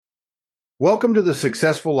Welcome to the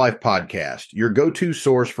Successful Life Podcast, your go-to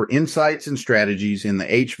source for insights and strategies in the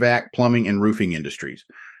HVAC, plumbing, and roofing industries.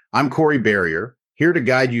 I'm Corey Barrier, here to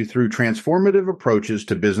guide you through transformative approaches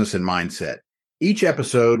to business and mindset. Each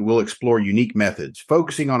episode will explore unique methods,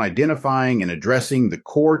 focusing on identifying and addressing the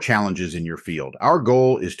core challenges in your field. Our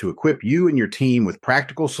goal is to equip you and your team with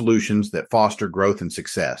practical solutions that foster growth and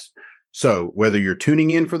success. So, whether you're tuning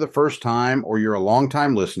in for the first time or you're a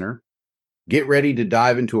longtime listener, get ready to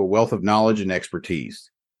dive into a wealth of knowledge and expertise.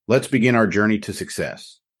 Let's begin our journey to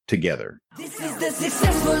success together. This is the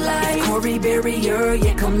Successful Life. Corey Barrier,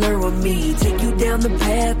 yeah, come learn with me. Take you down the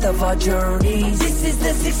path of our journeys. This is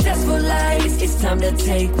the Successful Life. It's time to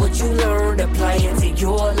take what you learned, apply it to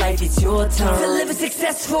your life. It's your turn to live a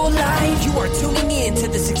successful life. You are tuning in to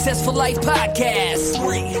the Successful Life Podcast.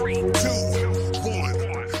 3, 2, 1,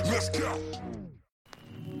 let's go.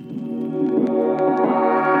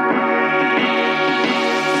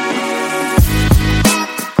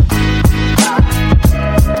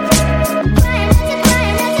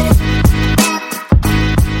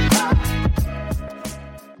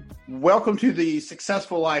 Welcome to the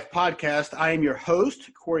Successful Life Podcast. I am your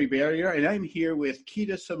host, Corey Barrier, and I'm here with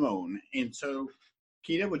Keita Simone. And so,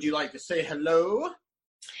 Keita, would you like to say hello?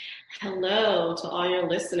 Hello to all your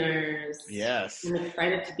listeners. Yes. I'm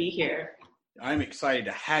excited to be here. I'm excited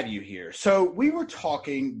to have you here. So we were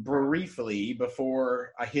talking briefly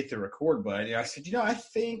before I hit the record button, and I said, I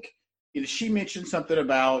think she mentioned something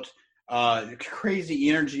about crazy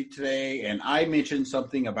energy today, and I mentioned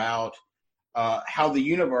something about how the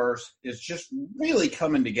universe is just really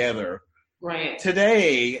coming together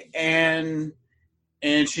today. And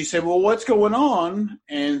she said, well, what's going on?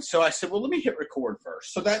 And so I said, well, let me hit record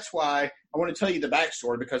first. So that's why I want to tell you the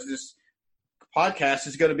backstory, because this podcast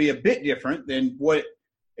is going to be a bit different than what,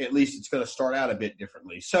 at least it's going to start out a bit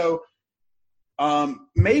differently. So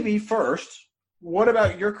maybe first, what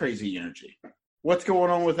about your crazy energy? What's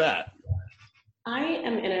going on with that? I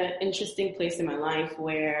am in an interesting place in my life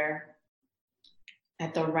where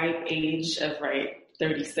at the ripe age of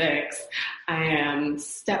 36, I am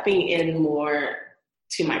stepping in more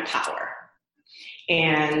to my power.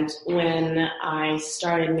 And when I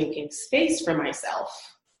started making space for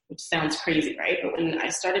myself, which sounds crazy, right? But when I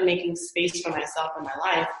started making space for myself in my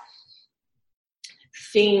life,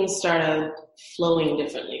 things started flowing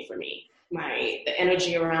differently for me. The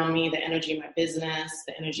energy around me, the energy in my business,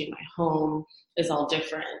 the energy in my home is all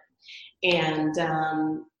different. And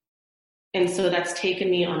so that's taken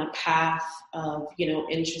me on a path of,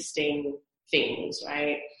 interesting things,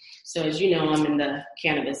 right? So as you know, I'm in the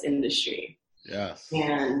cannabis industry. Yes.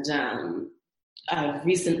 And I've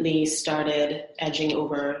recently started edging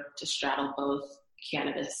over to straddle both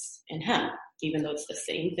cannabis and hemp, even though it's the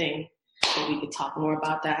same thing. So we could talk more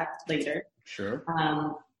about that later. Sure.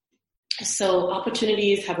 So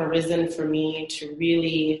opportunities have arisen for me to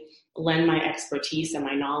really lend my expertise and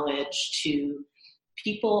my knowledge to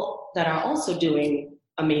people that are also doing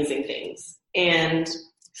amazing things. And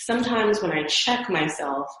sometimes when I check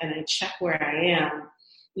myself and I check where I am,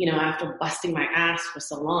 after busting my ass for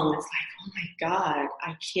so long, it's like, oh my God,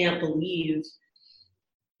 I can't believe,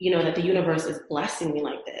 that the universe is blessing me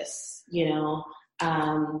like this,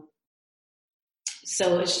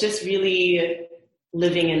 So it's just really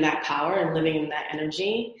living in that power and living in that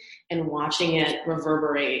energy and watching it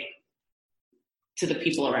reverberate to the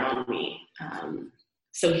people around me.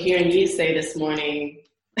 So hearing you say this morning.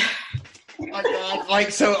 All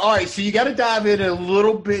right, so you got to dive in a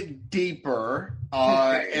little bit deeper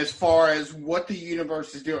as far as what the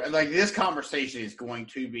universe is doing. Like, this conversation is going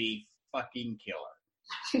to be fucking killer.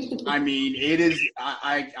 I mean, it is.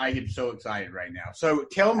 I am so excited right now. So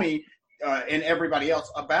tell me and everybody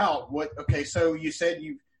else about what. Okay, so you said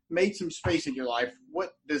you've made some space in your life.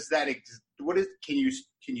 What does that? Can you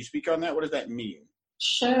speak on that? What does that mean?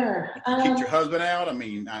 Sure. You kicked your husband out? I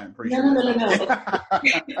mean, I'm pretty sure. No.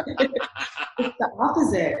 It's the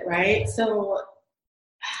opposite, right? So,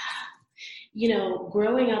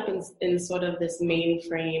 growing up in sort of this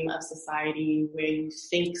mainframe of society where you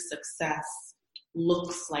think success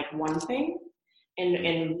looks like one thing,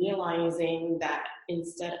 and realizing that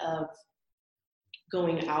instead of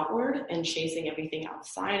going outward and chasing everything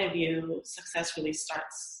outside of you, success really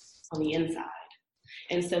starts on the inside.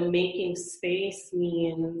 And so making space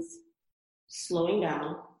means slowing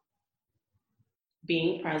down,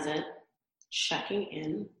 being present, checking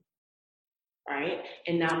in, right?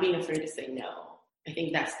 And not being afraid to say no. I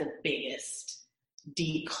think that's the biggest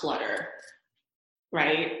declutter,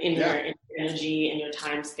 right? In your energy, in your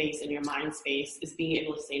time space, in your mind space, is being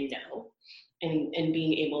able to say no and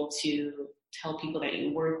being able to tell people that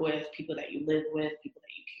you work with, people that you live with, people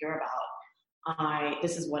that you care about,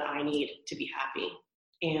 this is what I need to be happy.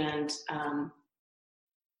 And,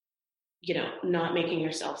 not making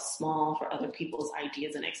yourself small for other people's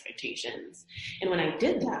ideas and expectations. And when I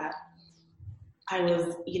did that, I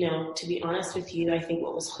was, to be honest with you, I think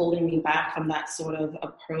what was holding me back from that sort of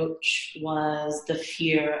approach was the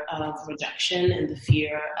fear of rejection and the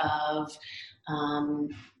fear of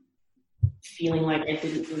feeling like I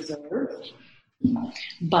didn't deserve.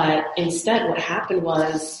 But instead, what happened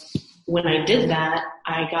was when I did that,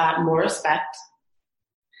 I got more respect.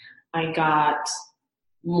 I got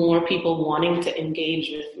more people wanting to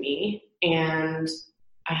engage with me, and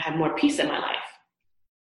I had more peace in my life.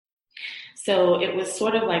 So it was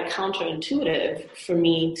sort of like counterintuitive for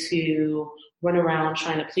me to run around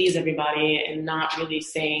trying to please everybody and not really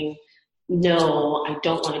saying, no, I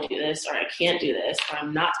don't want to do this, or I can't do this, or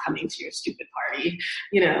I'm not coming to your stupid party,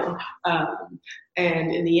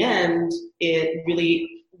 and in the end, it really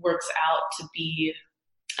works out to be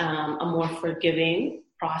a more forgiving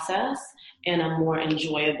process and a more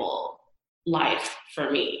enjoyable life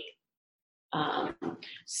for me.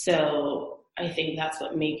 So I think that's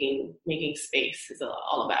what making space is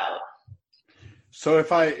all about. So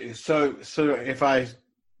if I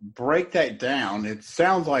break that down, it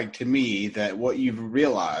sounds like to me that what you've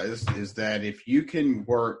realized is that if you can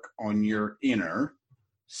work on your inner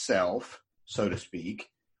self, so to speak,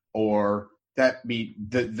 or that be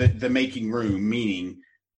the making room, meaning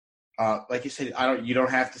like you said, you don't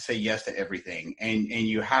have to say yes to everything, and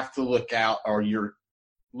you have to look out, or you're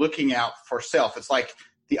looking out for self. It's like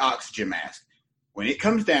the oxygen mask. When it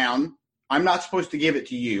comes down, I'm not supposed to give it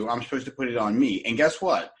to you. I'm supposed to put it on me. And guess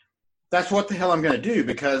what? That's what the hell I'm going to do,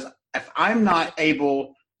 because if I'm not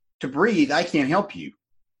able to breathe, I can't help you.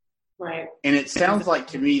 Right. And it sounds like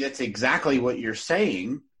to me that's exactly what you're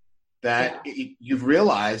saying, that you've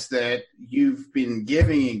realized that you've been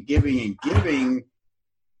giving and giving and giving,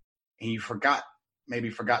 and you forgot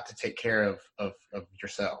to take care of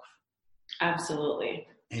yourself. Absolutely.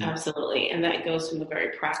 Absolutely. And that goes from a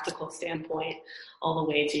very practical standpoint all the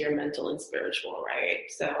way to your mental and spiritual, right?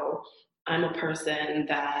 So I'm a person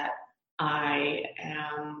that I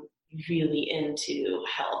am really into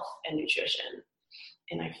health and nutrition.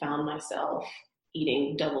 And I found myself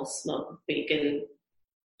eating double smoked bacon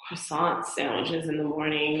croissant sandwiches in the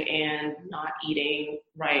morning and not eating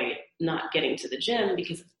right, not getting to the gym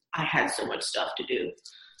because I had so much stuff to do,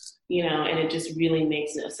 and it just really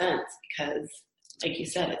makes no sense because, like you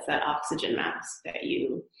said, it's that oxygen mask that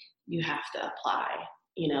you have to apply,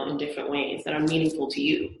 in different ways that are meaningful to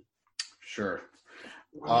you. Sure.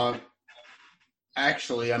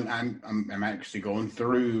 Actually, I'm actually going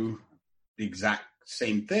through the exact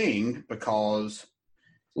same thing because,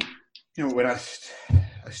 when I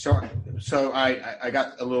started, so I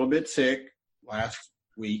got a little bit sick last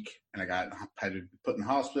week, and I had to be put in the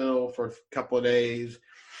hospital for a couple of days,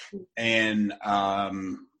 and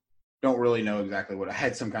don't really know exactly what I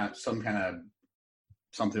had. Some kind of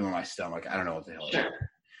something on my stomach. I don't know what the hell it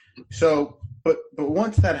is. So, but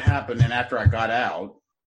once that happened, and after I got out,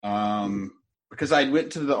 because I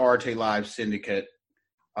went to the Arte Live Syndicate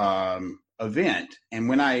event, and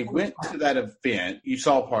when I went to that event, you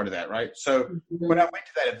saw part of that, right? So when I went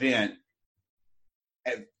to that event,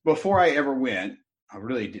 before I ever went, I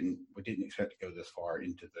didn't expect to go this far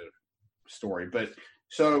into the story, but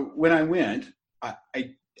so when I went,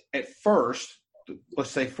 I at first, let's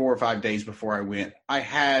say 4 or 5 days before I went, I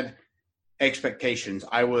had expectations.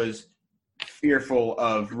 I was fearful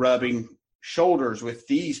of rubbing shoulders with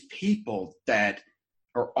these people that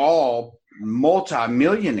are all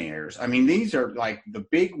multimillionaires. I mean, these are like the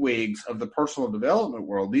big wigs of the personal development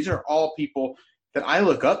world. These are all people that I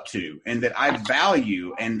look up to and that I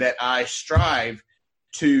value and that I strive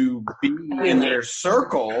to be in their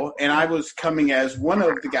circle. And I was coming as one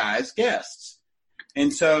of the guys' guests.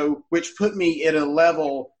 And so, which put me at a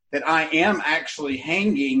level that I am actually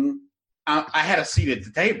hanging. I had a seat at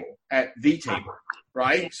the table,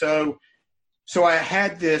 right? So I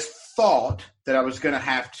had this thought that I was going to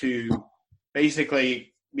have to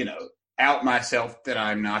basically, out myself that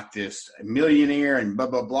I'm not this millionaire and blah,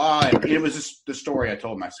 blah, blah. And it was just the story I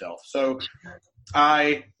told myself. So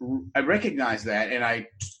I recognized that, and I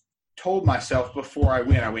told myself before I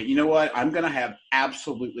went, you know what? I'm going to have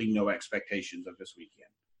absolutely no expectations of this weekend.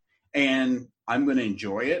 And I'm going to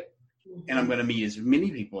enjoy it, and I'm going to meet as many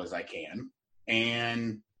people as I can,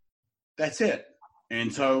 and that's it.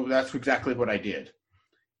 And so that's exactly what I did.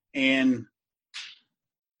 And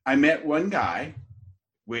I met one guy,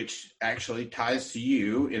 which actually ties to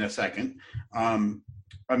you in a second. I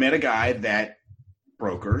met a guy that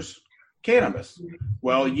brokers cannabis.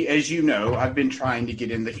 Well, as you know, I've been trying to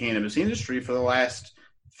get in the cannabis industry for the last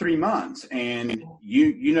 3 months, and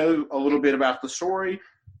you know a little bit about the story.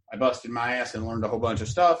 I busted my ass and learned a whole bunch of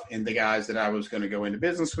stuff, and the guys that I was going to go into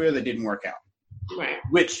business with, it didn't work out. Right.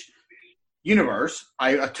 Which universe,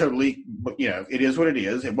 I totally, it is what it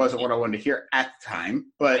is. It wasn't what I wanted to hear at the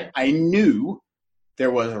time, but I knew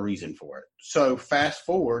there was a reason for it. So fast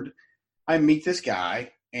forward, I meet this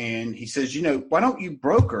guy, and he says, why don't you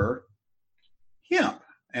broker hemp?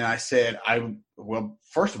 And I said, well,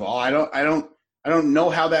 first of all, I don't know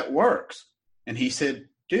how that works. And he said,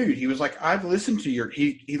 dude, he was like, I've listened to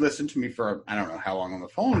he listened to me for, I don't know how long on the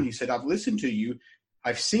phone. And he said, I've listened to you.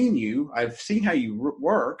 I've seen how you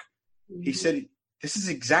work. Mm-hmm. He said, this is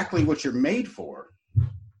exactly what you're made for.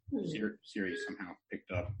 Mm-hmm. Siri somehow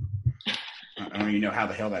picked up. I don't even know how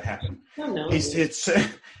the hell that happened. No. He said, so,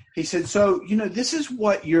 this is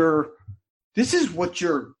what you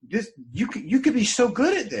could be so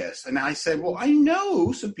good at this. And I said, well, I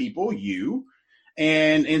know some people, you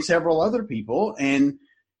and several other people. And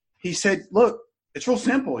he said, look, it's real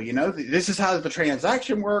simple. This is how the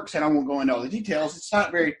transaction works. And I won't go into all the details. It's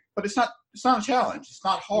not a challenge. It's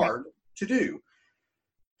not hard to do.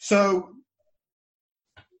 So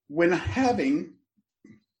when having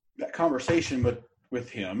that conversation with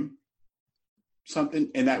him,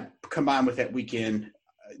 something, and that combined with that weekend,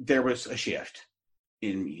 there was a shift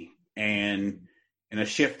in me, and a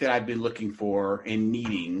shift that I've been looking for and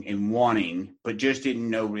needing and wanting, but just didn't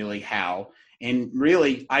know really how. And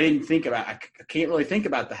really, I can't really think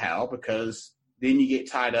about the how, because then you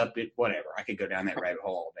get tied up in whatever. I could go down that rabbit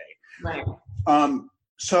hole all day. Right.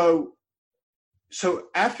 So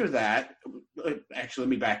after that, actually, let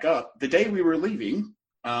me back up. The day we were leaving,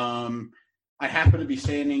 I happened to be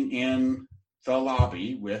standing in the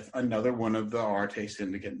lobby with another one of the Arte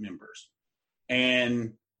Syndicate members.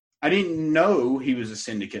 And I didn't know he was a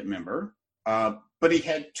syndicate member, but he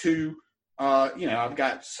had two, I've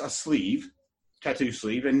got a tattoo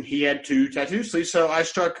sleeve, and he had 2 tattoo sleeves. So I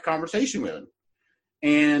struck a conversation with him.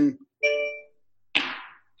 And,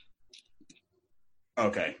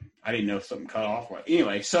 okay, I didn't know if something cut off.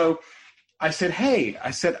 Anyway, so I said, hey,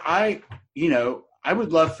 I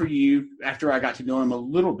would love for you, after I got to know him a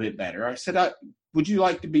little bit better, I said, would you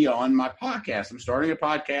like to be on my podcast? I'm starting a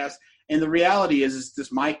podcast. And the reality is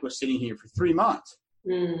this mic was sitting here for 3 months.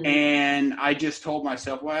 Mm. And I just told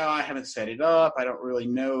myself, well, I haven't set it up. I don't really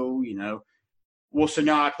know, Well, so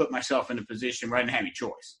now I put myself in a position where I didn't have any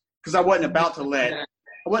choice, because I wasn't about to let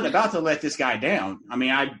this guy down. I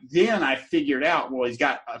mean, I figured out, well, he's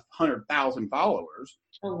got 100,000 followers.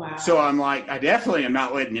 Oh, wow. So I'm like, I definitely am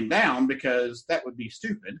not letting him down, because that would be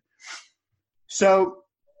stupid. So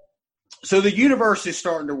the universe is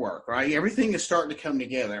starting to work, right? Everything is starting to come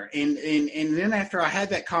together. And then after I had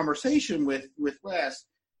that conversation with Wes,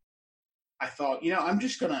 I thought, I'm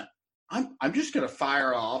just gonna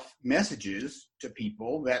fire off messages to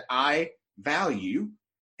people that I value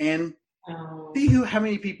and see how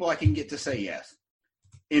many people I can get to say yes.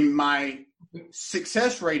 And my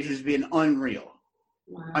success rate has been unreal.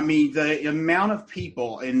 Wow. I mean, the amount of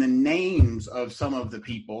people and the names of some of the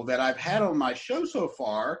people that I've had on my show so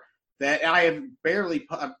far, that I have barely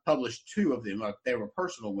published 2 of them, they were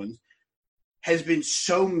personal ones, has been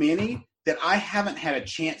so many that I haven't had a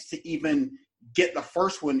chance to even get the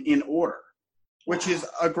first one in order, which is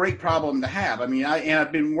a great problem to have. I mean,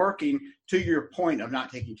 I've been working, to your point of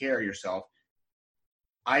not taking care of yourself,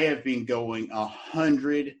 I have been going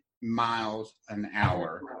 100 miles an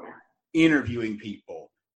hour, interviewing people,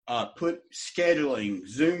 scheduling,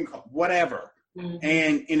 Zoom, whatever. Mm-hmm.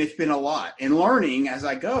 And it's been a lot, and learning as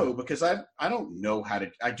I go, because I don't know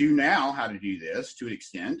I do now how to do this to an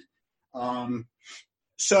extent.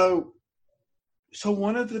 So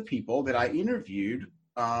one of the people that I interviewed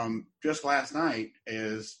just last night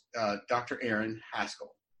is Dr. Erin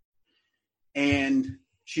Haskell, and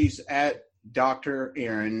she's at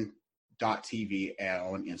draaron.tv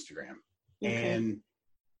on Instagram. Okay. And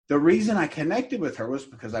the reason I connected with her was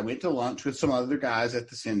because I went to lunch with some other guys at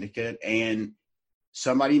the syndicate, and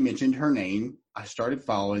somebody mentioned her name. I started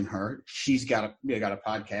following her. She's got a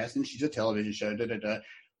podcast, and she's a television show,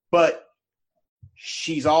 but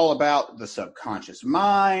she's all about the subconscious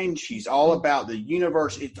mind. She's all about the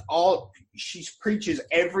universe. She preaches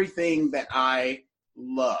everything that I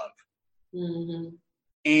love. Mm-hmm.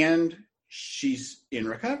 And she's in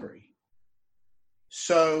recovery.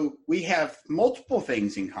 So we have multiple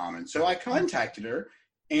things in common. So I contacted her,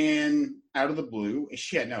 and out of the blue,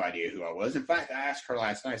 she had no idea who I was. In fact, I asked her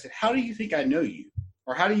last night, I said, how do you think I know you?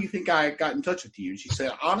 Or how do you think I got in touch with you? And she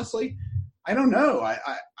said, honestly, I don't know.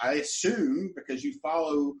 I assume because you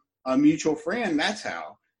follow a mutual friend, that's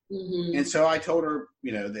how. Mm-hmm. And so I told her,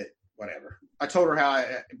 that whatever. I told her how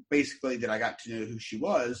basically that I got to know who she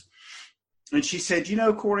was. And she said,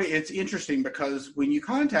 Corey, it's interesting because when you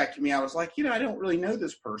contacted me, I was like, I don't really know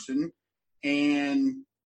this person. And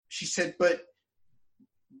she said, but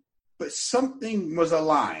something was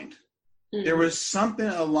aligned. Mm-hmm. There was something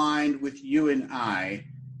aligned with you and I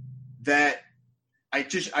that I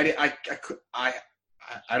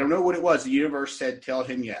don't know what it was. The universe said, tell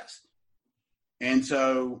him yes. And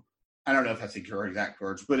so I don't know if that's the exact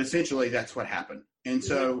words, but essentially that's what happened. And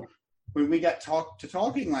so when we got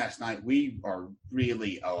talking last night, we are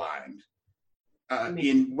really aligned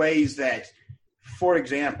in ways that, for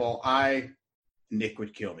example, Nick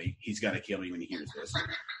would kill me. He's going to kill me when he hears this.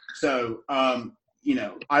 So,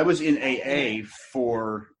 I was in AA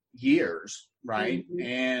for years, right?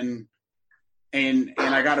 Mm-hmm. And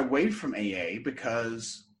I got away from AA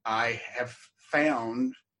because I have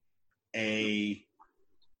found a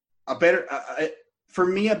better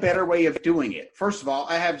way of doing it. First of all,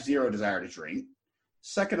 I have zero desire to drink.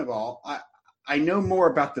 Second of all, I know more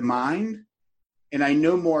about the mind, and I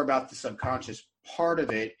know more about the subconscious part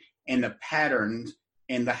of it, and the patterns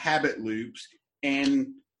and the habit loops. And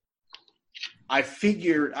I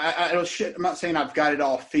figured, I'm not saying I've got it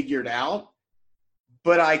all figured out,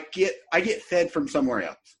 but I get fed from somewhere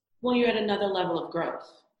else. Well, you're at another level of growth.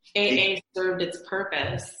 AA served its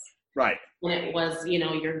purpose. Right. When it was,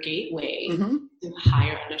 your gateway to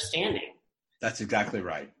higher understanding. That's exactly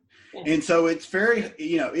right. Yeah. And so it's very,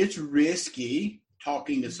 it's risky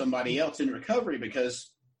talking to somebody else in recovery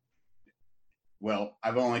because, well,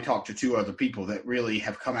 I've only talked to 2 other people that really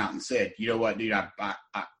have come out and said, you know what, dude,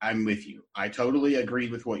 I'm with you. I totally agree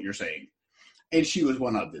with what you're saying. And she was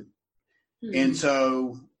one of them. Mm-hmm. And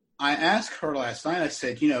so I asked her last night, I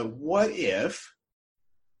said, what if,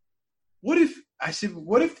 wouldn't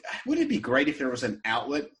it be great if there was an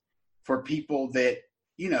outlet for people that,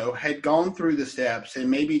 had gone through the steps and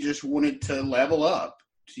maybe just wanted to level up,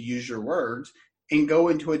 to use your words, and go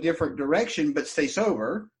into a different direction, but stay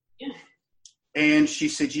sober. Yeah. And she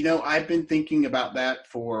said, I've been thinking about that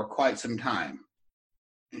for quite some time.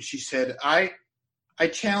 And she said, I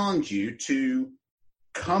challenge you to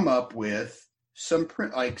come up with some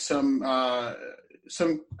core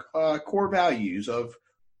values of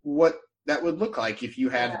what that would look like if you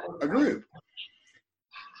had a group.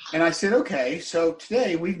 And I said, okay, so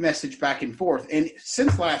today we've messaged back and forth. And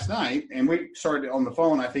since last night, and we started on the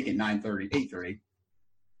phone, I think at 8:30,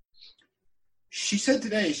 she said,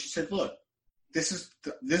 look, this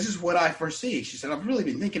is what I foresee. She said, I've really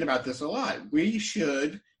been thinking about this a lot. We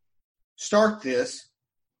should start this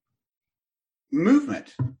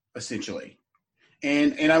movement, essentially.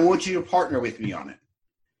 And I want you to partner with me on it.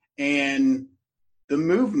 And the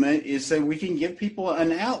movement is so we can give people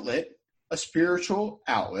an outlet, a spiritual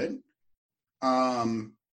outlet,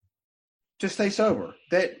 to stay sober.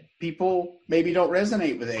 That people maybe don't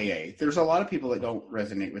resonate with AA. There's a lot of people that don't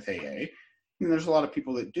resonate with AA, and there's a lot of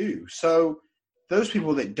people that do. So those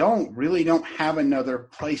people that really don't have another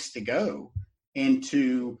place to go and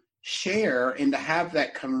to share and to have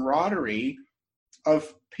that camaraderie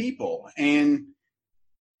of people. And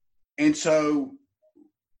so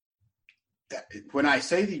when I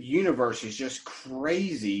say the universe is just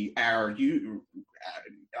crazy,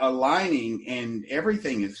 aligning and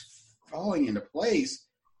everything is falling into place,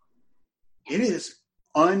 it is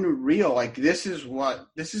unreal. Like this is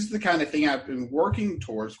the kind of thing I've been working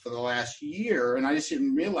towards for the last year, and I just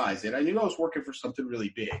didn't realize it. I knew I was working for something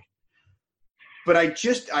really big, but I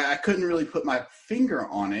couldn't really put my finger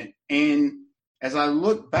on it. And as I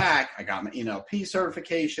look back, I got my NLP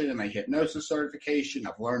certification and my hypnosis certification.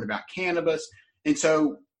 I've learned about cannabis. And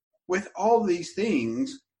so with all these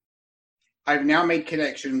things, I've now made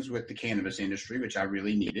connections with the cannabis industry, which I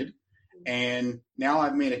really needed. And now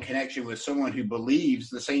I've made a connection with someone who believes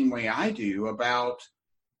the same way I do about,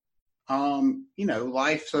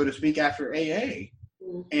 life, so to speak, after AA.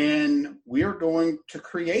 Mm-hmm. And we're going to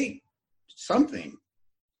create something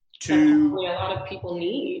to... a lot of people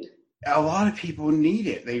need. A lot of people need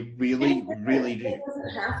it. They really, really do. It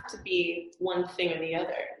doesn't have to be one thing or the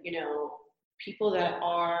other. People that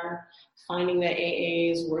are finding that AA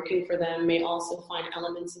is working for them may also find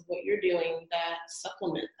elements of what you're doing that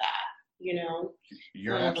supplement that,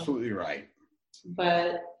 You're absolutely right.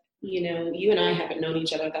 But, you and I haven't known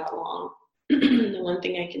each other that long. The one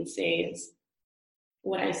thing I can say is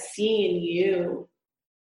what I see in you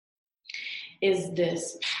is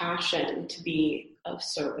this passion to be of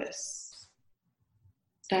service.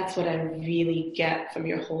 That's what I really get from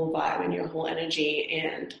your whole vibe and your whole energy.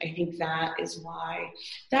 And I think that is why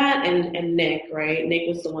that and Nick, right? Nick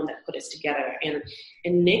was the one that put us together. And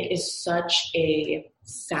Nick is such a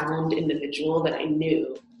sound individual that I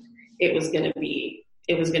knew it was going to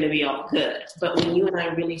be all good. But when you and I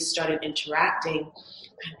really started interacting,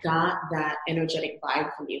 I got that energetic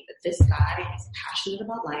vibe from you that this guy is passionate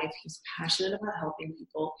about life. He's passionate about helping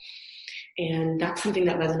people. And that's something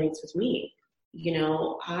that resonates with me. You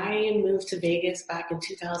know, I moved to Vegas back in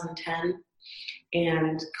 2010,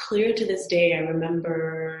 and clear to this day, I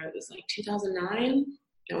remember it was like 2009.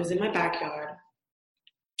 I was in my backyard,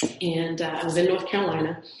 and I was in North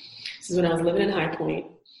Carolina. This is when I was living in High Point,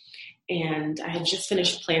 and I had just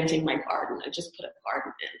finished planting my garden. I just put a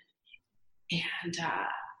garden in, and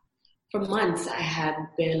for months I had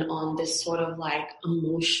been on this sort of like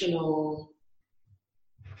emotional,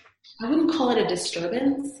 I wouldn't call it a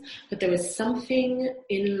disturbance, but there was something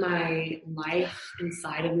in my life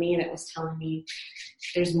inside of me that was telling me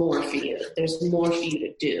there's more for you. There's more for you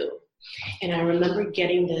to do. And I remember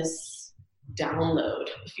getting this download,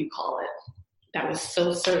 if you call it, that was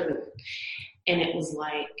so certain. And it was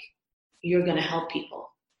like, you're going to help people.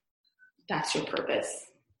 That's your purpose.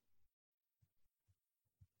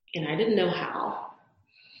 And I didn't know how.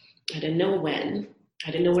 I didn't know when.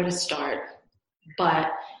 I didn't know where to start.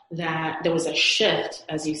 But that there was a shift,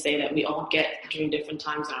 as you say, that we all get during different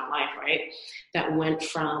times in our life, right? That went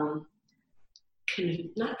from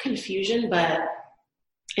not confusion,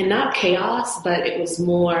 and not chaos, but it was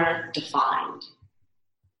more defined,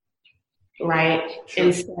 right?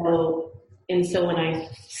 Sure. And so when I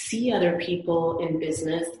see other people in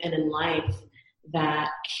business and in life that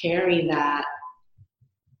carry that,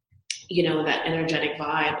 you know, that energetic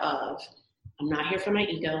vibe of, I'm not here for my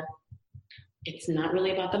ego. It's not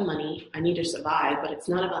really about the money. I need to survive, but it's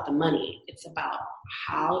not about the money. It's about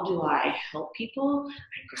how do I help people?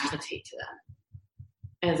 I gravitate to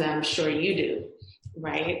them, as I'm sure you do,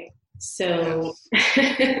 right? So,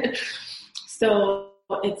 so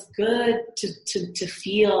it's good to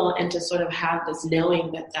feel and to sort of have this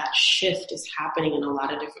knowing that shift is happening in a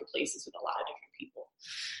lot of different places with a lot of different people.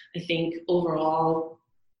 I think overall,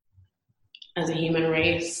 as a human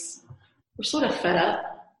race, we're sort of fed up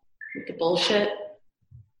with the bullshit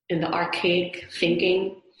and the archaic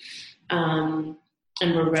thinking, and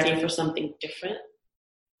we're ready for something different.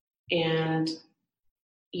 And,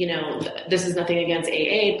 you know, this is nothing against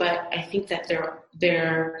AA, but I think that there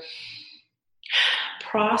are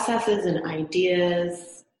processes and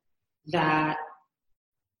ideas that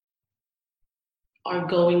are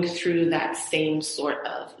going through that same sort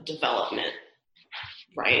of development,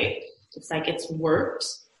 right? It's like it's worked,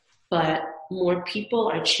 but more people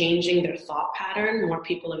are changing their thought pattern. More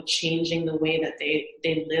people are changing the way that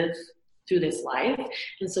they live through this life.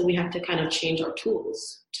 And so we have to kind of change our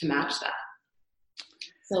tools to match that.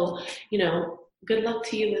 So, you know, good luck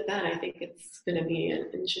to you with that. I think it's going to be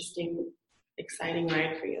an interesting, exciting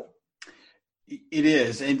ride for you. It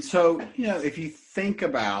is. And so, you know, if you think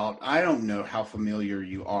about, I don't know how familiar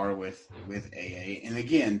you are with AA. And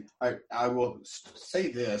again, I will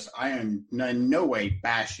say this, I am in no way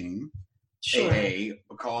bashing sure. AA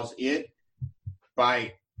because it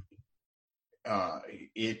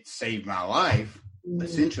saved my life,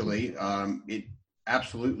 essentially. It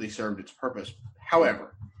absolutely served its purpose.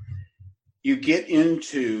 However, you get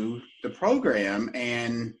into the program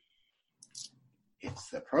and it's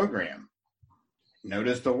the program.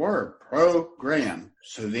 Notice the word program.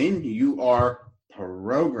 So then you are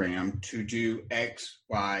programmed to do X,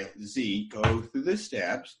 Y, Z, go through the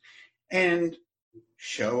steps and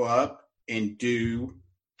show up and do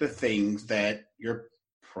the things that you're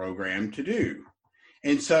programmed to do.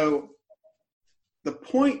 And so the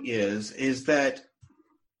point is that,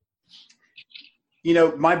 you know,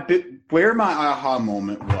 where my aha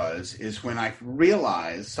moment is when I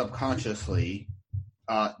realized subconsciously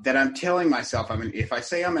that I'm telling myself, if I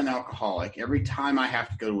say I'm an alcoholic, every time I have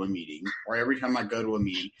to go to a meeting or every time I go to a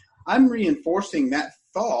meeting, I'm reinforcing that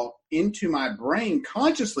thought into my brain,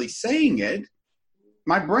 consciously saying it.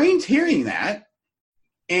 My brain's hearing that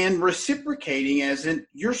and reciprocating as in,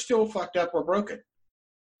 you're still fucked up or broken.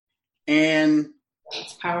 And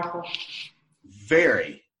it's powerful.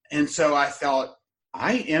 Very. And so I thought,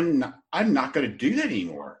 I'm not going to do that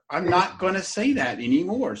anymore. I'm not going to say that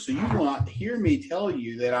anymore. So you will not hear me tell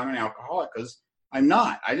you that I'm an alcoholic because I'm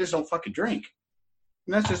not. I just don't fucking drink.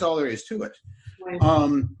 And that's just all there is to it.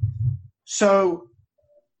 Right. So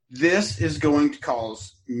this is going to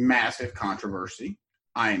cause massive controversy.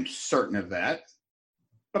 I am certain of that.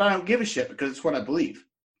 But I don't give a shit because it's what I believe.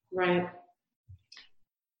 Right.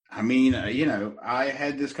 I mean, I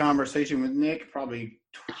had this conversation with Nick probably,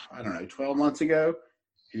 12 months ago.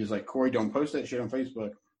 He was like, Corey, don't post that shit on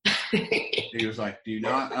Facebook. He was like, do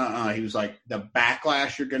not, He was like, the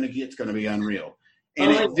backlash you're going to get is going to be unreal.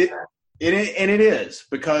 And it is,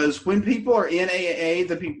 because when people are in AAA,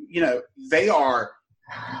 the people,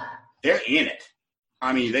 they're in it.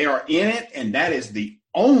 I mean, they are in it, and that is the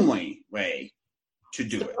only way to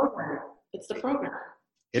do it. It's the program.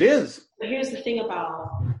 It is. But here's the thing about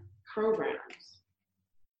programs.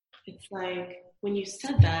 It's like, when you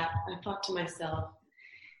said that, I thought to myself,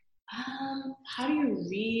 how do you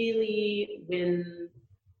really win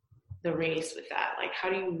the race with that? Like, how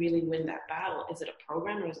do you really win that battle? Is it a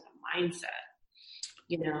program or is it a mindset?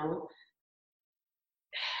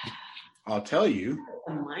 I'll tell you.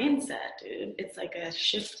 A mindset, dude. It's like a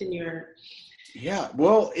shift in your... Yeah,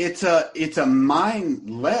 well, it's a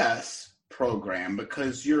mindless program,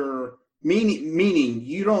 because you're meaning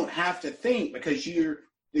you don't have to think, because the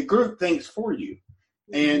group thinks for you.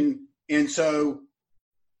 Mm-hmm. And so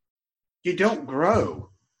you don't grow,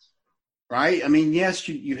 right? I mean, yes,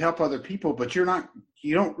 you help other people, but you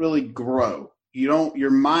don't really grow.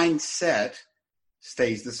 Your mindset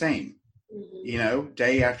stays the same, mm-hmm.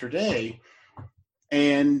 Day after day.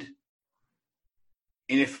 And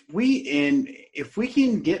if we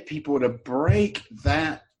can get people to break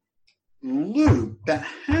that loop, that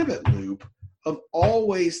habit loop of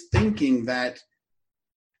always thinking that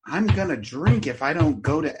I'm going to drink if I don't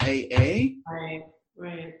go to AA.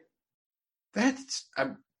 Right. That's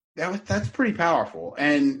pretty powerful.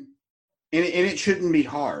 And it shouldn't be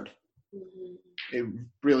hard. Mm-hmm. It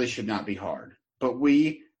really should not be hard. But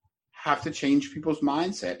we have to change people's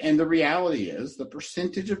mindset. And the reality is, the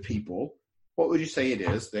percentage of people, what would you say it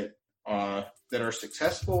is that are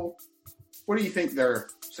successful? What do you think their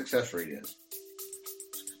success rate is?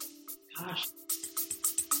 Gosh.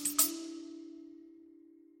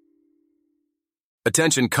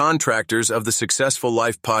 Attention contractors of the Successful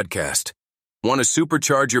Life podcast. Want to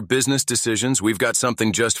supercharge your business decisions? We've got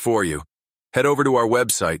something just for you. Head over to our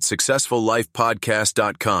website,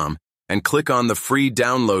 successfullifepodcast.com, and click on the free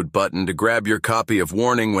download button to grab your copy of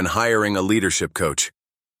Warning When Hiring a Leadership Coach.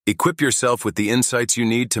 Equip yourself with the insights you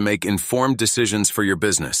need to make informed decisions for your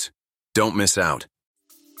business. Don't miss out.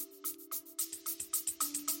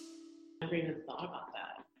 I never even thought about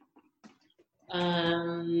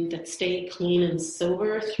that. That stay clean and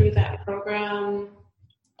sober through that program,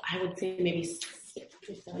 I would say maybe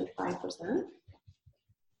 60-75%.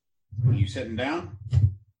 Are you sitting down?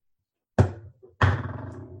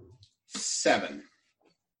 7.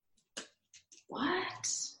 What?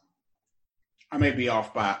 I may be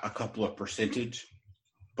off by a couple of percentage,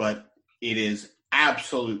 but it is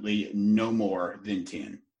absolutely no more than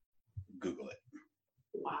 10. Google it.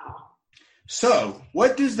 Wow. So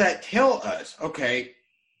what does that tell us? Okay,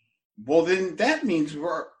 well then that means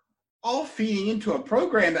we're all feeding into a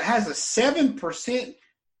program that has a 7%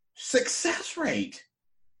 success rate.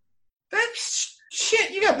 That's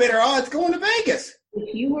shit. You got better odds going to Vegas.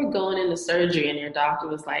 If you were going into surgery and your doctor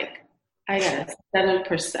was like, I got a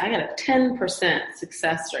 7%, I got a 10%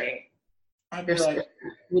 success rate, I'd be like,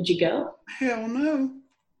 would you go? Hell no.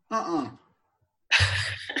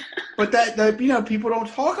 But that people don't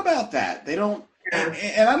talk about that. They don't,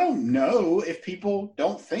 and I don't know if people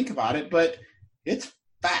don't think about it, but it's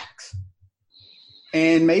facts.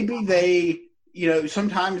 And maybe they,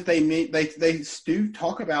 sometimes they do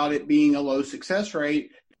talk about it being a low success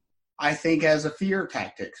rate, I think, as a fear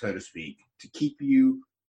tactic, so to speak, to keep you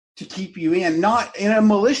in, not in a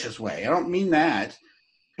malicious way. I don't mean that,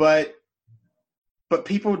 but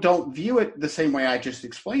people don't view it the same way I just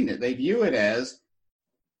explained it. They view it as,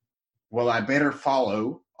 well, I better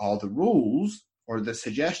follow all the rules or the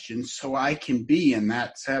suggestions so I can be in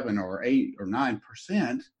that 7 or 8 or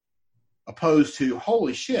 9%, opposed to,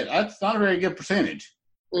 holy shit, that's not a very good percentage.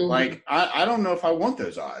 Mm-hmm. Like, I don't know if I want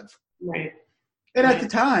those odds. Right. And at the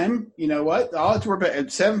time, you know what? The odds were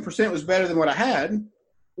 7% was better than what I had.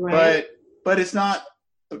 Right. But it's not,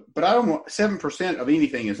 but I don't want 7% of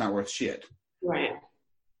anything is not worth shit. Right.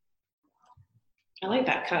 I like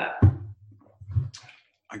that cut.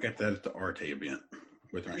 I got that at the Arte event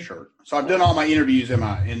with my shirt. So I've done all my interviews in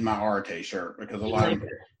my Arte shirt, because a lot of them,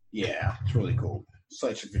 yeah, it's really cool.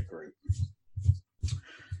 Such a good group.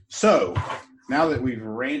 So now that we've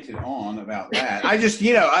ranted on about that, I just,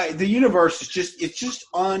 the universe is it's just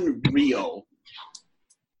unreal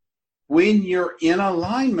when you're in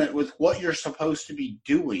alignment with what you're supposed to be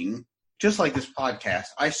doing, just like this podcast.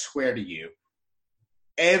 I swear to you,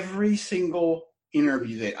 every single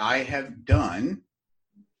interview that I have done,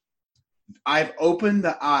 I've opened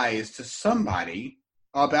the eyes to somebody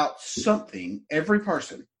about something, every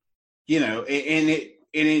person, usually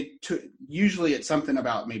it's something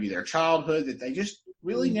about maybe their childhood that they just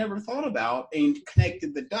really never thought about and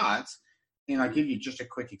connected the dots. And I'll give you just a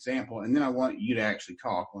quick example, and then I want you to actually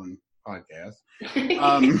talk on podcast.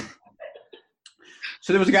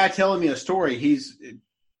 So there was a guy telling me a story. He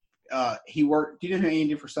worked. Do you know who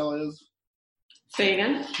Andy Frisella is? Say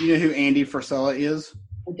again? Do you know who Andy Frisella is?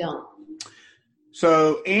 I don't.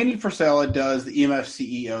 So Andy Frisella does the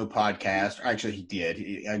MFCEO podcast. Actually, he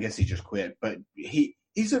did. I guess he just quit. But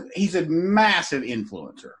he's a massive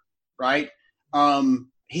influencer, right?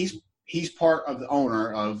 He's part of the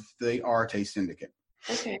owner of the Arte Syndicate.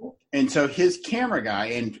 Okay. And so his camera guy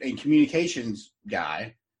and communications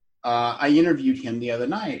guy, I interviewed him the other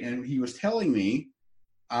night, and he was telling me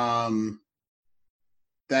that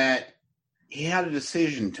he had a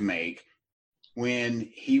decision to make when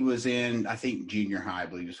he was in, I think, junior high, I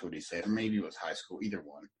believe is what he said, or maybe it was high school, either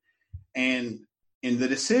one. And the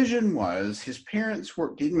decision was his parents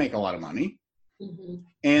didn't make a lot of money. Mm-hmm.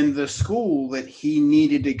 And the school that he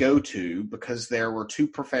needed to go to, because there were 2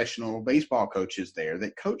 professional baseball coaches there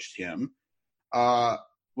that coached him,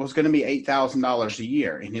 was going to be $8,000 a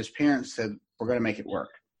year. And his parents said, we're going to make it work.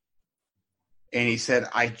 And he said,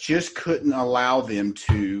 I just couldn't allow them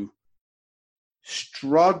to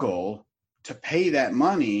struggle to pay that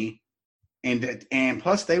money. And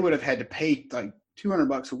plus they would have had to pay like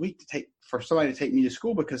 $200 a week for somebody to take me to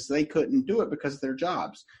school, because they couldn't do it because of their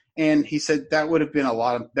jobs. And he said that would have been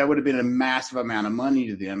a massive amount of money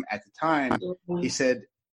to them at the time. Mm-hmm. He said,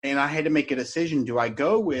 and I had to make a decision. Do I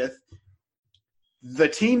go with the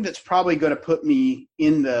team that's probably going to put me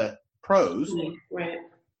in the pros, right,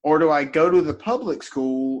 or do I go to the public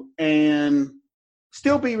school and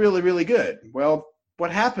still be really, really good? Well,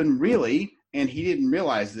 what happened really, and he didn't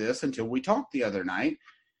realize this until we talked the other night,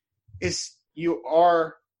 is you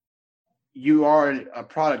are a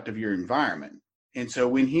product of your environment. And so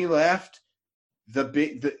when he left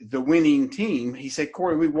the winning team, he said,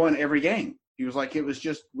 Corey, we won every game. He was like,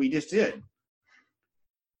 we just did.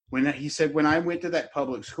 When he said, when I went to that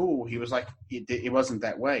public school, he was like, it wasn't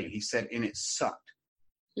that way. He said, and it sucked.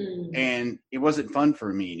 Mm. And it wasn't fun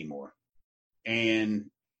for me anymore. And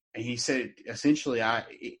he said, essentially,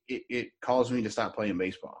 it caused me to stop playing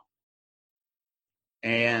baseball.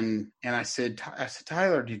 And I said,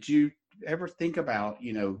 Tyler, did you ever think about,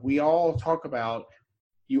 we all talk about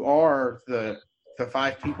you are the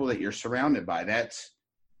 5 people that you're surrounded by. That's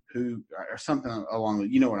who, or something along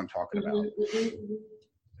the, what I'm talking about. Mm-hmm.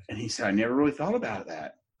 And he said, I never really thought about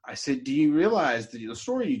that. I said, do you realize that the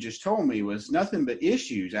story you just told me was nothing but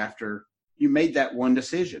issues after you made that one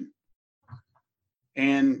decision?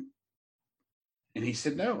 And he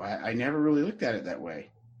said, no, I never really looked at it that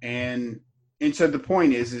way. And so the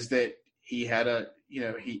point is that he had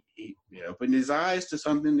he opened his eyes to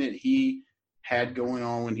something that he had going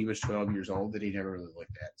on when he was 12 years old that he never really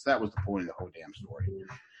looked at. So that was the point of the whole damn story.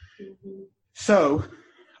 Mm-hmm. So,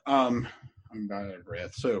 I'm about out of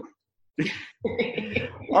breath. So,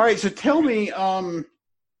 all right. So tell me, I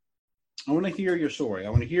want to hear your story. I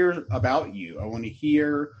want to hear about you. I want to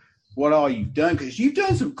hear what all you've done, because you've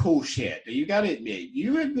done some cool shit. You got to admit,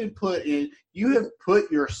 you have put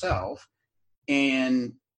yourself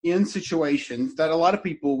in situations that a lot of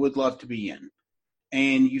people would love to be in.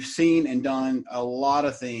 And you've seen and done a lot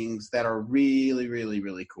of things that are really, really,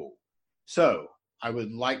 really cool. So I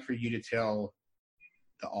would like for you to tell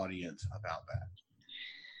the audience about that.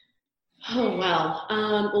 Oh, wow.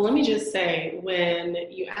 Well, let me just say, when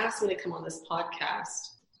you asked me to come on this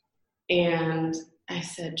podcast, and I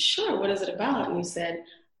said, sure, what is it about? And you said,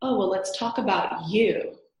 oh, well, let's talk about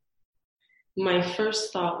you. My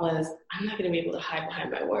first thought was, I'm not going to be able to hide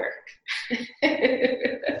behind my work.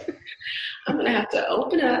 I'm going to have to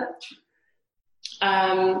open up.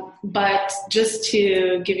 But just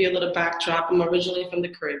to give you a little backdrop, I'm originally from the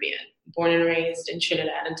Caribbean, born and raised in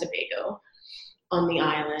Trinidad and Tobago on the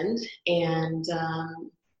island. And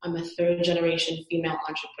I'm a 3rd-generation female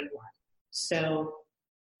entrepreneur. So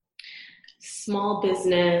small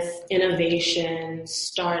business, innovation,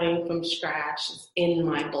 starting from scratch is in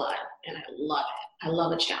my blood, and I love it. I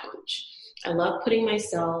love a challenge. I love putting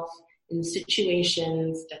myself in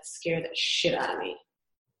situations that scare the shit out of me.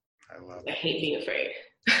 I hate being afraid.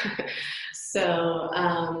 So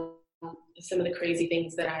some of the crazy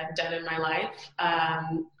things that I've done in my life.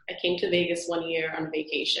 I came to Vegas one year on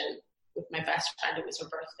vacation with my best friend. It was her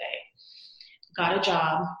birthday. Got a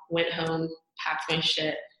job, went home, packed my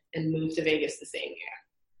shit, and moved to Vegas the same year.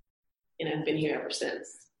 And I've been here ever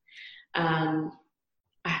since.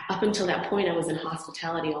 Up until that point, I was in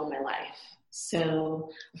hospitality all my life.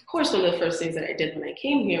 So, of course, one of the first things that I did when I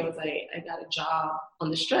came here was I got a job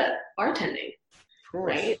on the strip, bartending,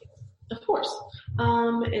 right? Of course.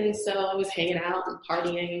 And so I was hanging out and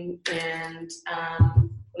partying. And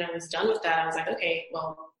when I was done with that, I was like, okay,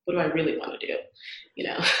 well, what do I really want to do? You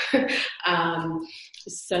know?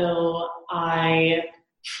 So I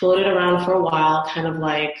floated around for a while, kind of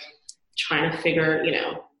like trying to figure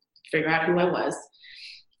out who I was.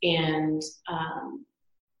 And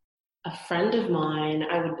a friend of mine,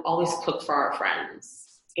 I would always cook for our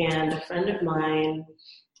friends. And a friend of mine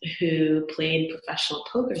who played professional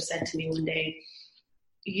poker said to me one day,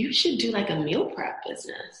 you should do like a meal prep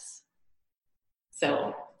business.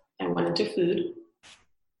 So I went into food.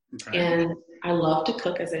 Okay. And I love to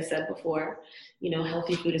cook, as I said before. You know,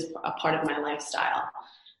 healthy food is a part of my lifestyle.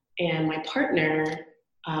 And my partner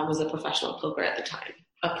was a professional poker player at the time.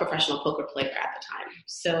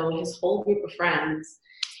 So his whole group of friends,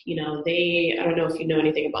 you know, I don't know if you know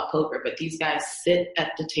anything about poker, but these guys sit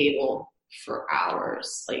at the table for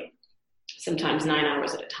hours, like sometimes 9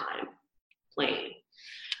 hours at a time playing.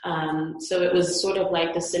 So it was sort of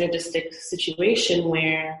like the synergistic situation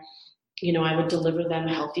where, you know, I would deliver them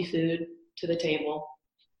healthy food to the table.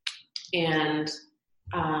 And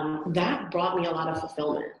that brought me a lot of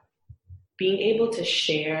fulfillment. Being able to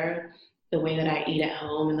share the way that I eat at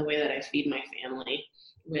home and the way that I feed my family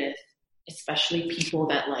with especially people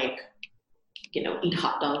that like, you know, eat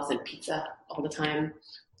hot dogs and pizza all the time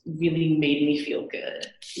really made me feel good,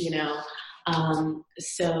 you know?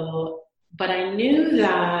 But I knew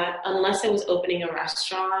that unless I was opening a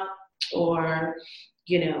restaurant or,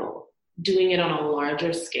 you know, doing it on a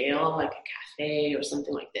larger scale, like a cafe or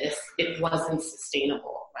something like this, it wasn't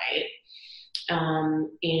sustainable, right?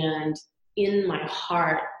 And in my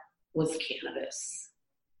heart was cannabis.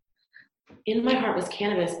 In my heart was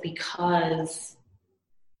cannabis because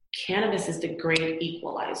cannabis is the great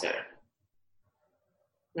equalizer,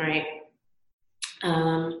 right?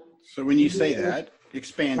 So when you say that,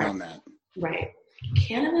 expand on that. Right.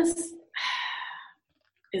 Cannabis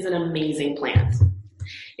is an amazing plant.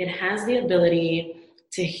 It has the ability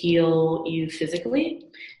to heal you physically,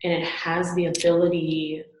 and it has the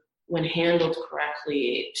ability, when handled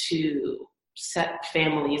correctly, to set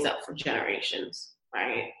families up for generations,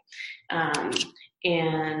 right?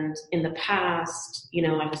 And in the past, you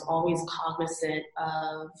know, I was always cognizant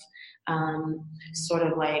of sort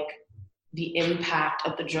of like the impact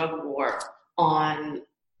of the drug war on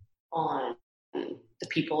the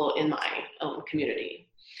people in my own community.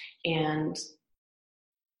 And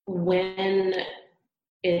when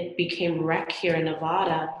it became rec here in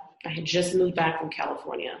Nevada, I had just moved back from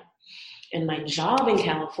California. And my job in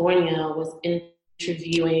California was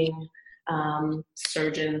interviewing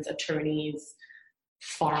surgeons, attorneys,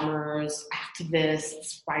 farmers,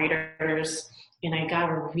 activists, writers, and I got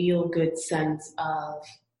a real good sense of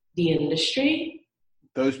the industry.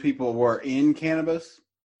 Those people were in cannabis?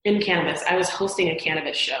 In cannabis. I was hosting a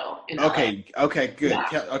cannabis show in LA. Okay, good.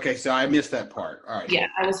 Yeah. Okay, so I missed that part. All right. Yeah,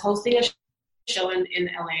 I was hosting a show in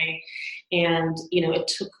LA, and, you know, it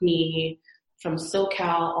took me from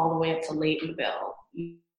SoCal all the way up to Laytonville,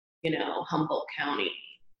 you know, Humboldt County,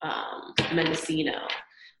 Mendocino.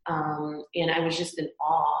 And I was just in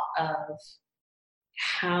awe of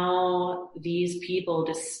how these people,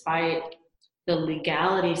 despite the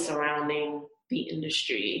legality surrounding the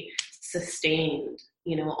industry, sustained,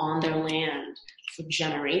 you know, on their land for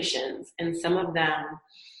generations. And some of them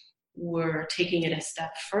were taking it a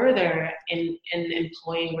step further in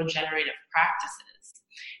employing regenerative practices.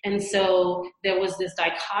 And so there was this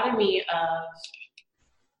dichotomy of,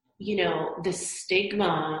 you know, the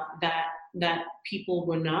stigma that people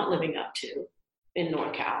were not living up to in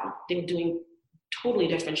NorCal. They were doing totally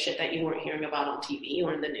different shit that you weren't hearing about on TV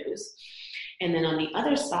or in the news. And then on the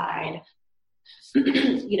other side,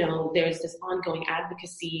 you know, there's this ongoing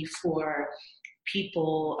advocacy for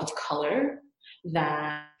people of color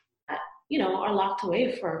that, you know, are locked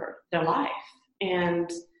away for their life.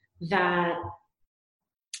 And that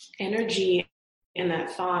energy and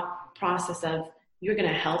that thought process of you're going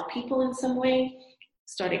to help people in some way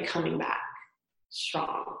started coming back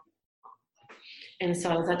strong. And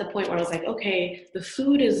so I was at the point where I was like, okay, the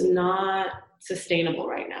food is not sustainable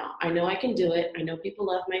right now. I know I can do it. I know people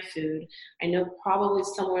love my food. I know probably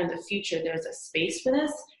somewhere in the future there's a space for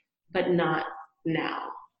this, but not now.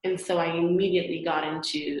 And so I immediately got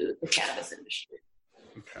into the cannabis industry.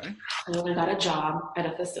 Okay. And then I got a job at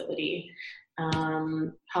a facility,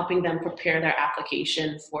 helping them prepare their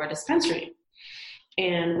application for a dispensary.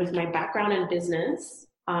 And with my background in business,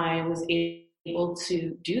 I was able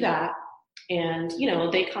to do that. And, you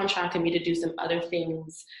know, they contracted me to do some other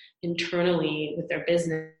things internally with their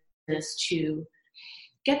business to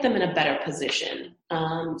get them in a better position.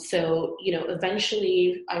 So,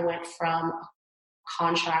 eventually I went from a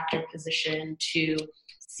contractor position to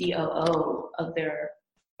COO of their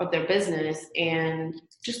business and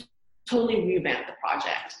just totally revamped the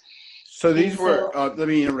project. So these were, let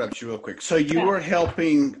me interrupt you real quick. So you were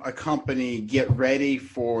helping a company get ready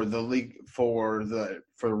for the league, for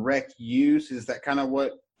rec use. Is that kind of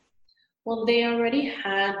what? Well, they already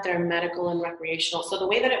had their medical and recreational. So the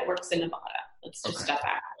way that it works in Nevada, let's just step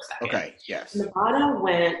back for a second. Okay, yes. Nevada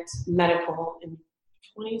went medical in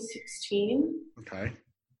 2016. Okay.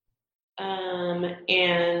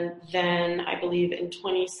 And then I believe in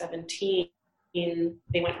 2017,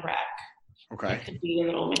 they went rec. Okay. I could be a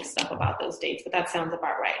little mixed up about those dates, but that sounds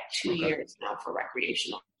about right. 2 years now for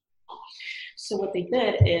recreational. So what they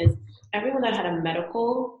did is everyone that had a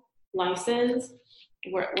medical license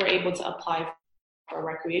were able to apply for a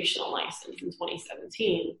recreational license in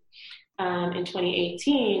 2017. In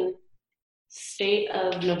 2018, state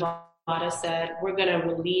of Nevada said, we're going to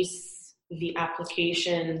release the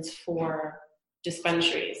applications for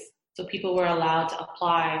dispensaries. So people were allowed to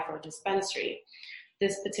apply for a dispensary.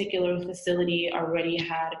 This particular facility already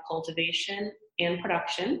had cultivation and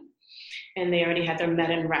production, and they already had their med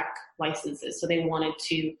and rec licenses. So they wanted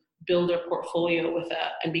to build their portfolio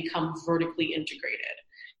and become vertically integrated.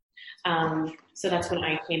 So that's when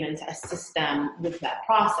I came in to assist them with that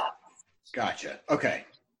process. Gotcha. Okay.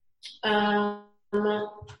 And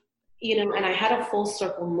I had a full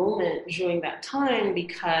circle moment during that time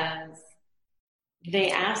because they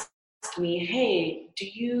asked me, hey, do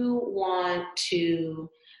you want to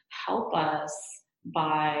help us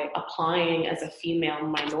by applying as a female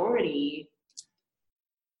minority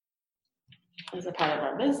as a part of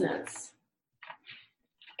our business?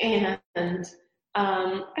 And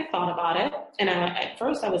I thought about it, and at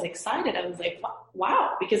first I was excited. I was like,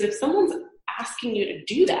 wow, because if someone's asking you to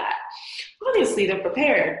do that, obviously they're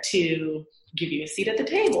prepared to give you a seat at the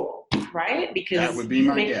table, right? Because that would be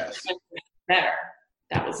my guess. Better.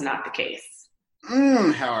 That was not the case.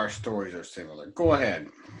 How our stories are similar. Go ahead.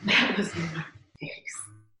 That was not the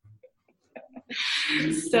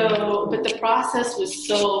case. So, but the process was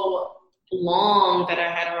so long that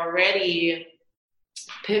I had already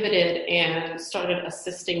pivoted and started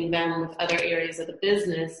assisting them with other areas of the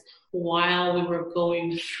business while we were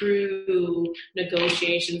going through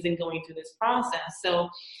negotiations and going through this process. So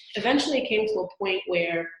eventually it came to a point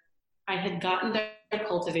where I had gotten their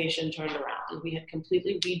cultivation turned around. We had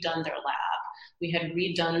completely redone their lab. We had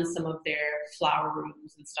redone some of their flower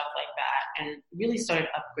rooms and stuff like that, and really started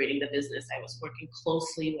upgrading the business. I was working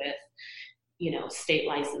closely with, state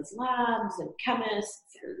licensed labs and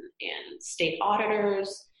chemists and state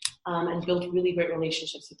auditors, and built really great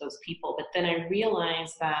relationships with those people. But then I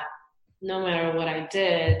realized that no matter what I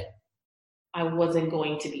did, I wasn't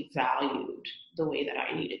going to be valued the way that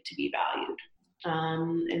I needed to be valued.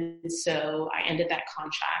 And so I ended that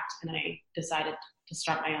contract and I decided to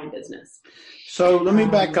start my own business. So let me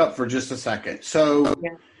back up for just a second. So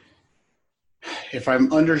if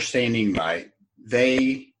I'm understanding right,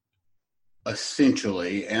 they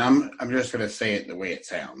essentially, and I'm just going to say it the way it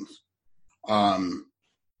sounds.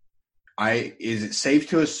 Is it safe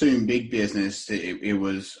to assume big business? It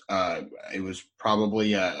was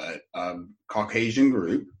probably a Caucasian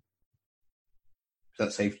group. Is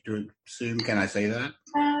that safe to assume? Can I say that?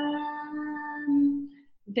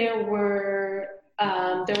 There were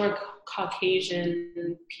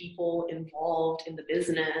Caucasian people involved in the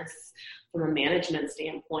business from a management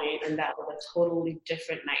standpoint, and that was a totally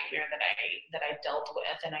different nightmare that I dealt with.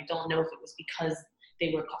 And I don't know if it was because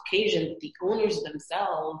they were Caucasian, but the owners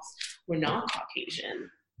themselves were not Caucasian.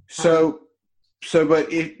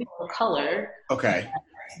 But if they were color, okay,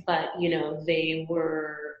 but they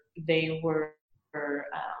were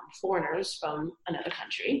foreigners from another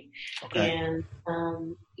country, and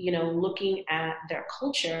looking at their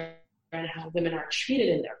culture and how women are treated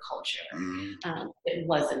in their culture, it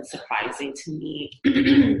wasn't surprising to me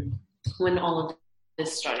when all of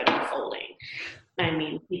this started unfolding. I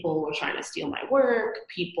mean, people were trying to steal my work.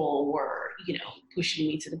 People were, pushing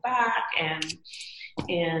me to the back and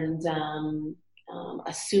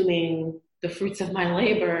assuming the fruits of my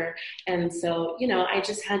labor. And so, I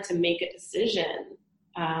just had to make a decision.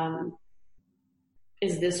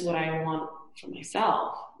 Is this what I want for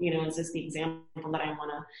myself? Is this the example that I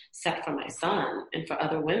want to set for my son and for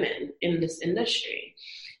other women in this industry?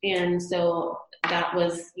 And so that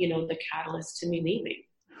was, the catalyst to me leaving.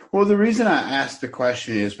 Well, the reason I asked the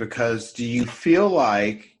question is because do you feel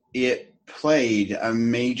like it played a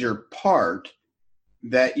major part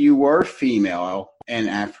that you were female an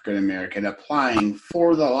African American applying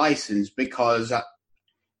for the license? Because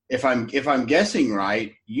if I'm guessing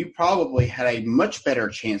right, you probably had a much better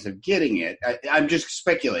chance of getting it. I'm just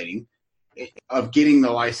speculating, of getting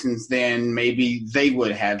the license than maybe they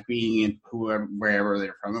would have, being in wherever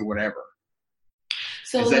they're from or whatever.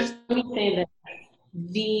 So let me say that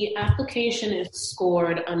the application is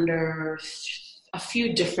scored under a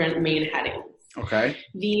few different main headings. Okay.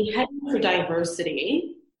 The heading for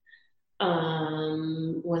diversity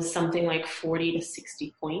was something like 40 to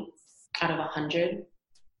 60 points out of 100.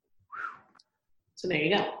 So there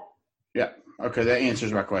you go. Yeah. Okay, that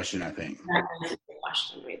answers my question, I think. That answers the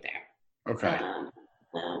question right there. Okay.